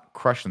dot,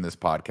 crushing this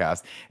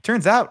podcast.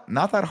 Turns out,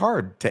 not that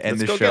hard to end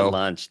this show get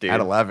lunch, dude. at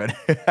 11.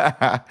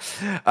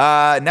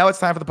 Now it's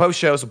time for the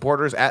post-show.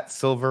 Supporters at the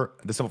Silver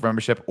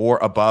membership or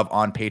above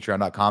on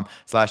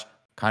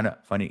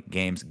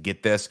patreon.com/kindoffunnygames.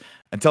 Get this.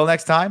 Until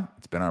next time,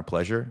 it's been our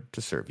pleasure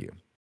to serve you.